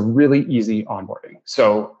it's a really easy onboarding.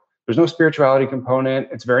 So there's no spirituality component.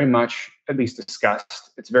 It's very much, at least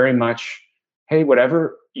discussed, it's very much, hey,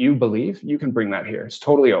 whatever you believe, you can bring that here. It's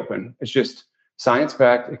totally open. It's just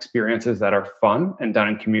science-backed experiences that are fun and done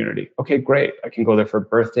in community. Okay, great. I can go there for a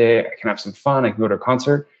birthday. I can have some fun. I can go to a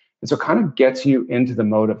concert. And so it kind of gets you into the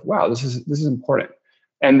mode of, wow, this is important.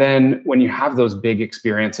 And then when you have those big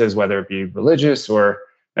experiences, whether it be religious or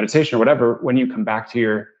meditation or whatever, when you come back to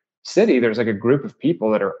your city, there's like a group of people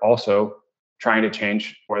that are also trying to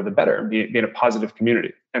change for the better and be in a positive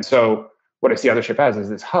community. And so what I see Othership as is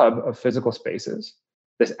this hub of physical spaces,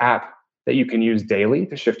 this app that you can use daily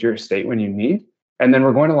to shift your state when you need. And then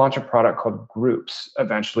we're going to launch a product called Groups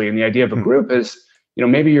eventually. And the idea of a group is,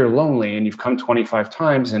 maybe you're lonely and you've come 25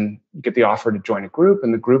 times and you get the offer to join a group.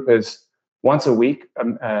 And the group is once a week,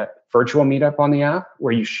 a virtual meetup on the app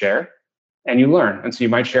where you share and you learn. And so you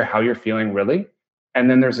might share how you're feeling really. And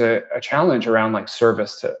then there's a challenge around like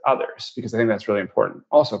service to others, because I think that's really important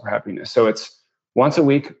also for happiness. So it's once a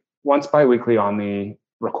week, once bi-weekly on the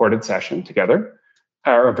recorded session together,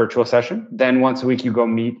 or a virtual session. Then once a week, you go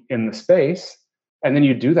meet in the space. And then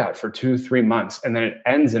you do that for 2-3 months. And then it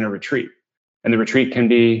ends in a retreat. And the retreat can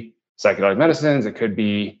be psychedelic medicines. It could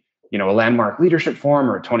be, a landmark leadership forum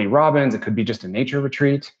or Tony Robbins. It could be just a nature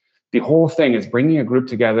retreat. The whole thing is bringing a group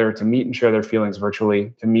together to meet and share their feelings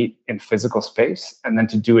virtually, to meet in physical space, and then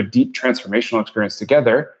to do a deep transformational experience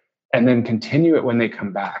together, and then continue it when they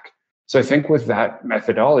come back. So I think with that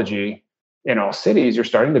methodology in all cities, you're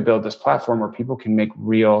starting to build this platform where people can make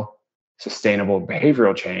real sustainable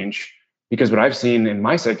behavioral change. Because what I've seen in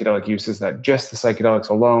my psychedelic use is that just the psychedelics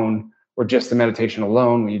alone, or just the meditation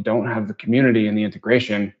alone, when you don't have the community and the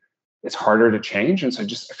integration, it's harder to change. And so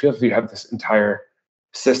I feel if you have this entire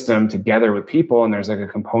system together with people and there's like a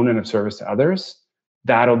component of service to others,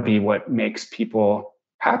 that'll be what makes people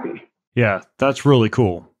happy. Yeah, that's really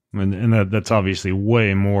cool. And that's obviously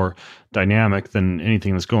way more dynamic than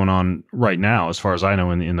anything that's going on right now, as far as I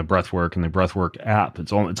know, in the Breathwork and the Breathwork app.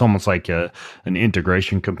 It's almost like an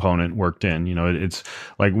integration component worked in. It's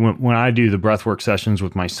like when I do the Breathwork sessions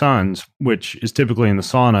with my sons, which is typically in the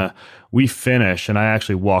sauna, we finish and I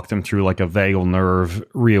actually walk them through like a vagal nerve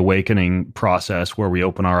reawakening process where we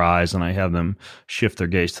open our eyes and I have them shift their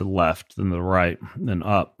gaze to the left, then to the right, then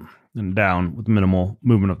up and down with minimal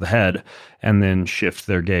movement of the head, and then shift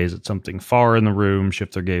their gaze at something far in the room,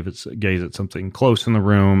 shift their gaze at something close in the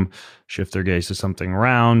room, shift their gaze to something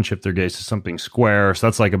round, shift their gaze to something square. So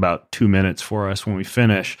that's like about 2 minutes for us when we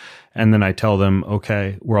finish. And then I tell them,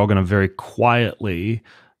 okay, we're all going to very quietly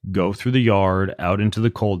go through the yard out into the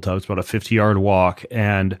cold tub. It's about a 50-yard walk,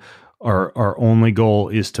 and our only goal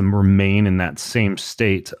is to remain in that same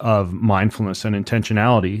state of mindfulness and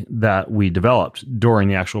intentionality that we developed during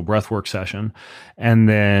the actual breathwork session. And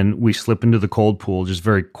then we slip into the cold pool just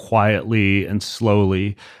very quietly and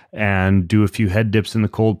slowly and do a few head dips in the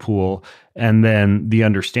cold pool. And then the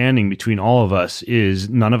understanding between all of us is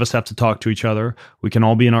none of us have to talk to each other. We can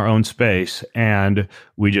all be in our own space, and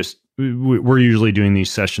we're usually doing these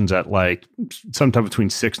sessions at like sometime between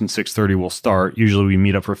 6 and 6:30 we'll start. Usually we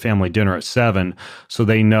meet up for family dinner at 7. So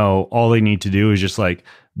they know all they need to do is just like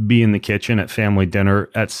be in the kitchen at family dinner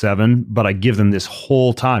at 7. But I give them this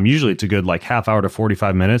whole time. Usually it's a good like half hour to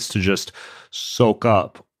 45 minutes to just soak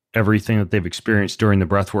up everything that they've experienced during the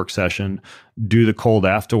breathwork session, do the cold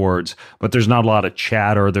afterwards. But there's not a lot of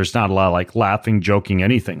chatter. There's not a lot of like laughing, joking,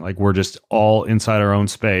 anything. Like we're just all inside our own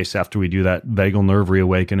space. After we do that vagal nerve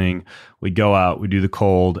reawakening, we go out, we do the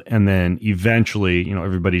cold, and then eventually,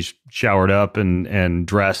 everybody's showered up and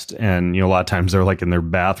dressed. And, a lot of times they're like in their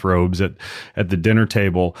bathrobes at the dinner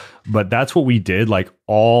table. But that's what we did like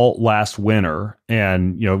all last winter.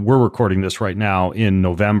 And, we're recording this right now in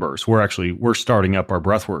November. So we're starting up our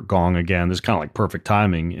breathwork gong again. This is kind of like perfect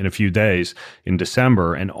timing in a few days in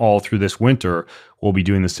December. And all through this winter, we'll be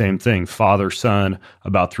doing the same thing. Father, son,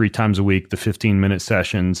 about 3 times a week, the 15-minute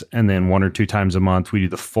sessions. And then 1 or 2 times a month, we do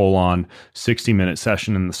the full-on 60-minute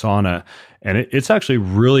session in the sauna. And it's actually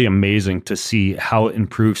really amazing to see how it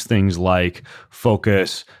improves things like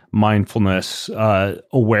focus, mindfulness,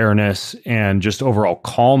 awareness, and just overall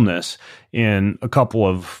calmness in a couple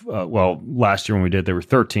of, last year when we did, they were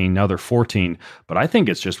 13, now they're 14. But I think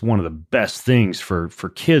it's just one of the best things for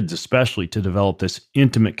kids, especially, to develop this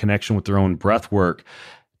intimate connection with their own breath work,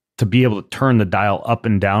 to be able to turn the dial up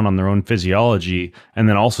and down on their own physiology, and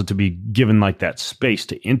then also to be given like that space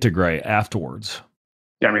to integrate afterwards.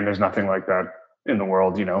 Yeah, I mean, there's nothing like that in the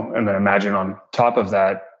world, and then imagine on top of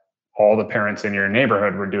that, all the parents in your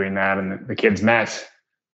neighborhood were doing that, and the kids met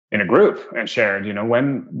in a group and shared,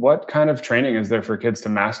 what kind of training is there for kids to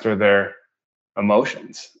master their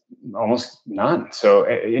emotions? Almost none. So,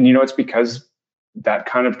 and it's because that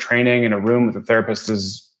kind of training in a room with a therapist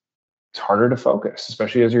it's harder to focus,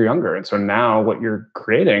 especially as you're younger. And so now what you're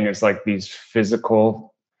creating is like these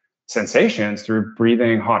physical sensations through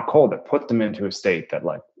breathing hot, cold that put them into a state that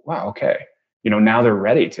like, wow, okay. Now they're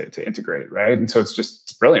ready to integrate, right? And so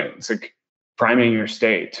it's brilliant. It's like priming your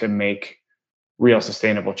state to make real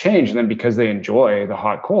sustainable change. And then because they enjoy the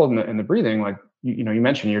hot, cold and the breathing, like, you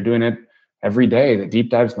mentioned you're doing it every day, the deep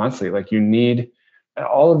dives monthly, like you need,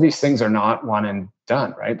 all of these things are not one and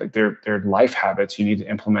done, right? Like they're life habits you need to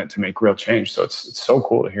implement to make real change. So it's so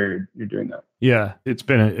cool to hear you're doing that. Yeah, it's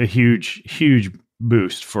been a huge, huge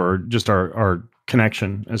boost for just our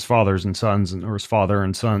connection as fathers and sons, or as father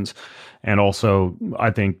and sons. And also,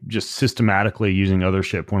 I think just systematically using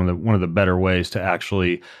Othership, one of the better ways to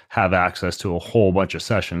actually have access to a whole bunch of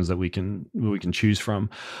sessions that we can choose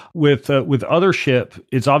from. With Othership,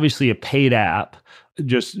 it's obviously a paid app.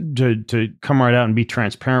 Just to come right out and be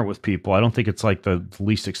transparent with people, I don't think it's like the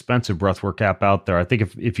least expensive breathwork app out there. I think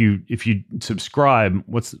if you subscribe,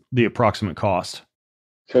 what's the approximate cost?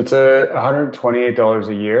 So it's $128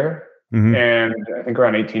 a year. Mm-hmm. And I think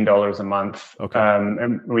around $18 a month. Okay.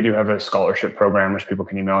 And we do have a scholarship program, which people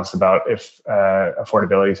can email us about if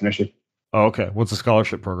affordability is an issue. Oh, okay. What's the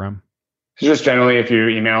scholarship program? So just generally, if you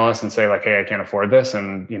email us and say like, "Hey, I can't afford this,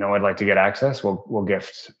 and I'd like to get access," we'll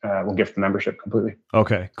gift the membership completely.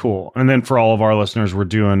 Okay, cool. And then for all of our listeners, we're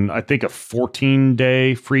doing, I think, a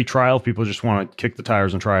 14-day free trial. If people just want to kick the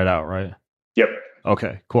tires and try it out, right? Yep.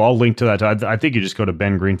 Okay, cool. I'll link to that. I think you just go to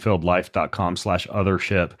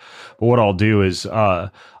bengreenfieldlife.com/othership. But what I'll do is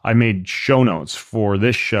I made show notes for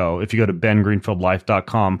this show. If you go to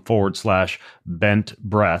bengreenfieldlife.com/bent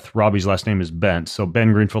breath, Robbie's last name is Bent. So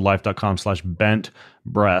bengreenfieldlife.com/bent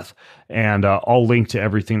breath. And I'll link to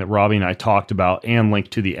everything that Robbie and I talked about, and link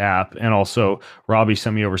to the app. And also, Robbie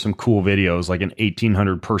sent me over some cool videos, like an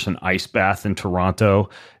 1,800 person ice bath in Toronto.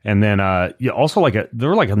 And then also there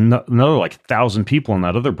were like another like 1,000 people in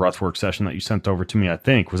that other breathwork session that you sent over to me, I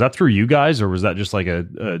think. Was that through you guys, or was that just like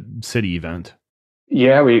a city event?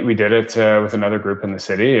 Yeah, we did it with another group in the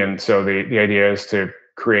city. And so the idea is to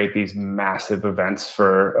create these massive events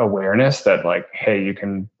for awareness that like, hey, you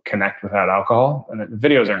can connect without alcohol. And the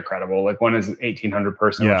videos are incredible. Like one is 1,800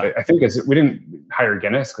 person, yeah. Which I think we didn't hire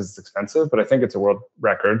Guinness because it's expensive, but I think it's a world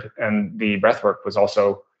record. And the breathwork was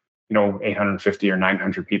also, 850 or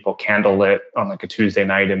 900 people candlelit on like a Tuesday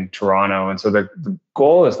night in Toronto. And so the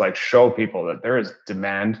goal is like show people that there is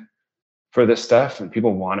demand for this stuff and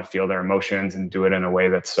people want to feel their emotions and do it in a way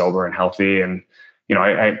that's sober and healthy. And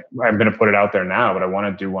I'm going to put it out there now, but I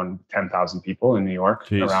want to do 10,000 people in New York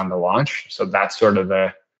around the launch. So that's sort of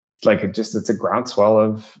it's a groundswell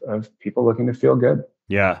of people looking to feel good.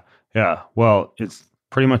 Yeah. Yeah. Well, it's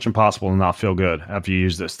pretty much impossible to not feel good after you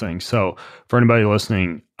use this thing. So for anybody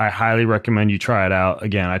listening, I highly recommend you try it out.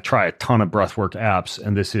 Again, I try a ton of breathwork apps,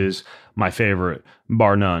 and this is my favorite,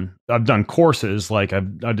 bar none. I've done courses, like I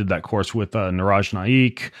did that course with Niraj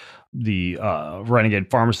Naik, the Renegade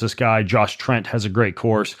Pharmacist guy. Josh Trent has a great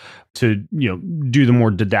course to do the more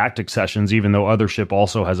didactic sessions, even though Othership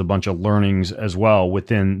also has a bunch of learnings as well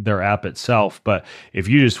within their app itself. But if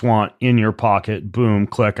you just want in your pocket, boom,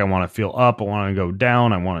 click, I want to feel up, I want to go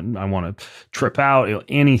down, I want to trip out,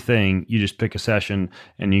 anything, you just pick a session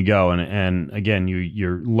and you go. And again,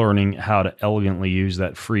 you're learning how to elegantly use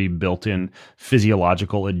that free built-in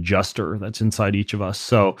physiological adjuster that's inside each of us.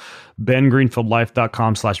 So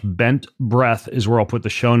bengreenfieldlife.com/bent breath is where I'll put the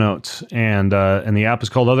show notes, and the app is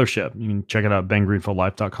called Othership. You can check it out,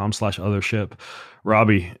 bengreenfieldlife.com/othership.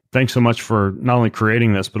 Robbie, thanks so much for not only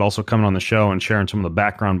creating this, but also coming on the show and sharing some of the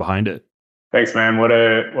background behind it. Thanks, man. What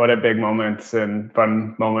a big moment and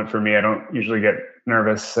fun moment for me. I don't usually get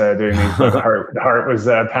nervous doing these, but the heart was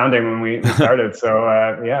pounding when we started. So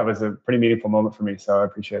it was a pretty meaningful moment for me. So I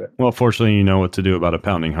appreciate it. Well, fortunately, you know what to do about a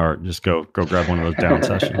pounding heart. Just go grab one of those down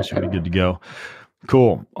sessions. You'll be good to go.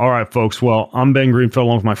 Cool. All right, folks. Well, I'm Ben Greenfield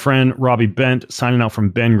along with my friend Robbie Bent, signing out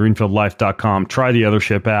from bengreenfieldlife.com. Try the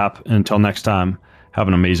Othership app. And until next time, have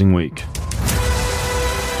an amazing week.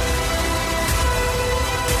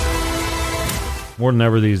 More than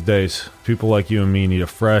ever these days, people like you and me need a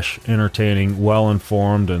fresh, entertaining,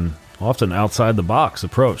 well-informed, and often outside-the-box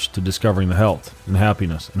approach to discovering the health and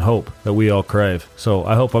happiness and hope that we all crave. So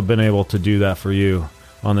I hope I've been able to do that for you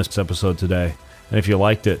on this episode today. And if you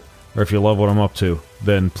liked it, or if you love what I'm up to,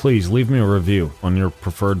 then please leave me a review on your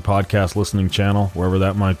preferred podcast listening channel, wherever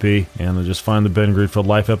that might be, and just find the Ben Greenfield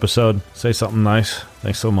Life episode. Say something nice.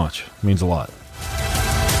 Thanks so much. It means a lot.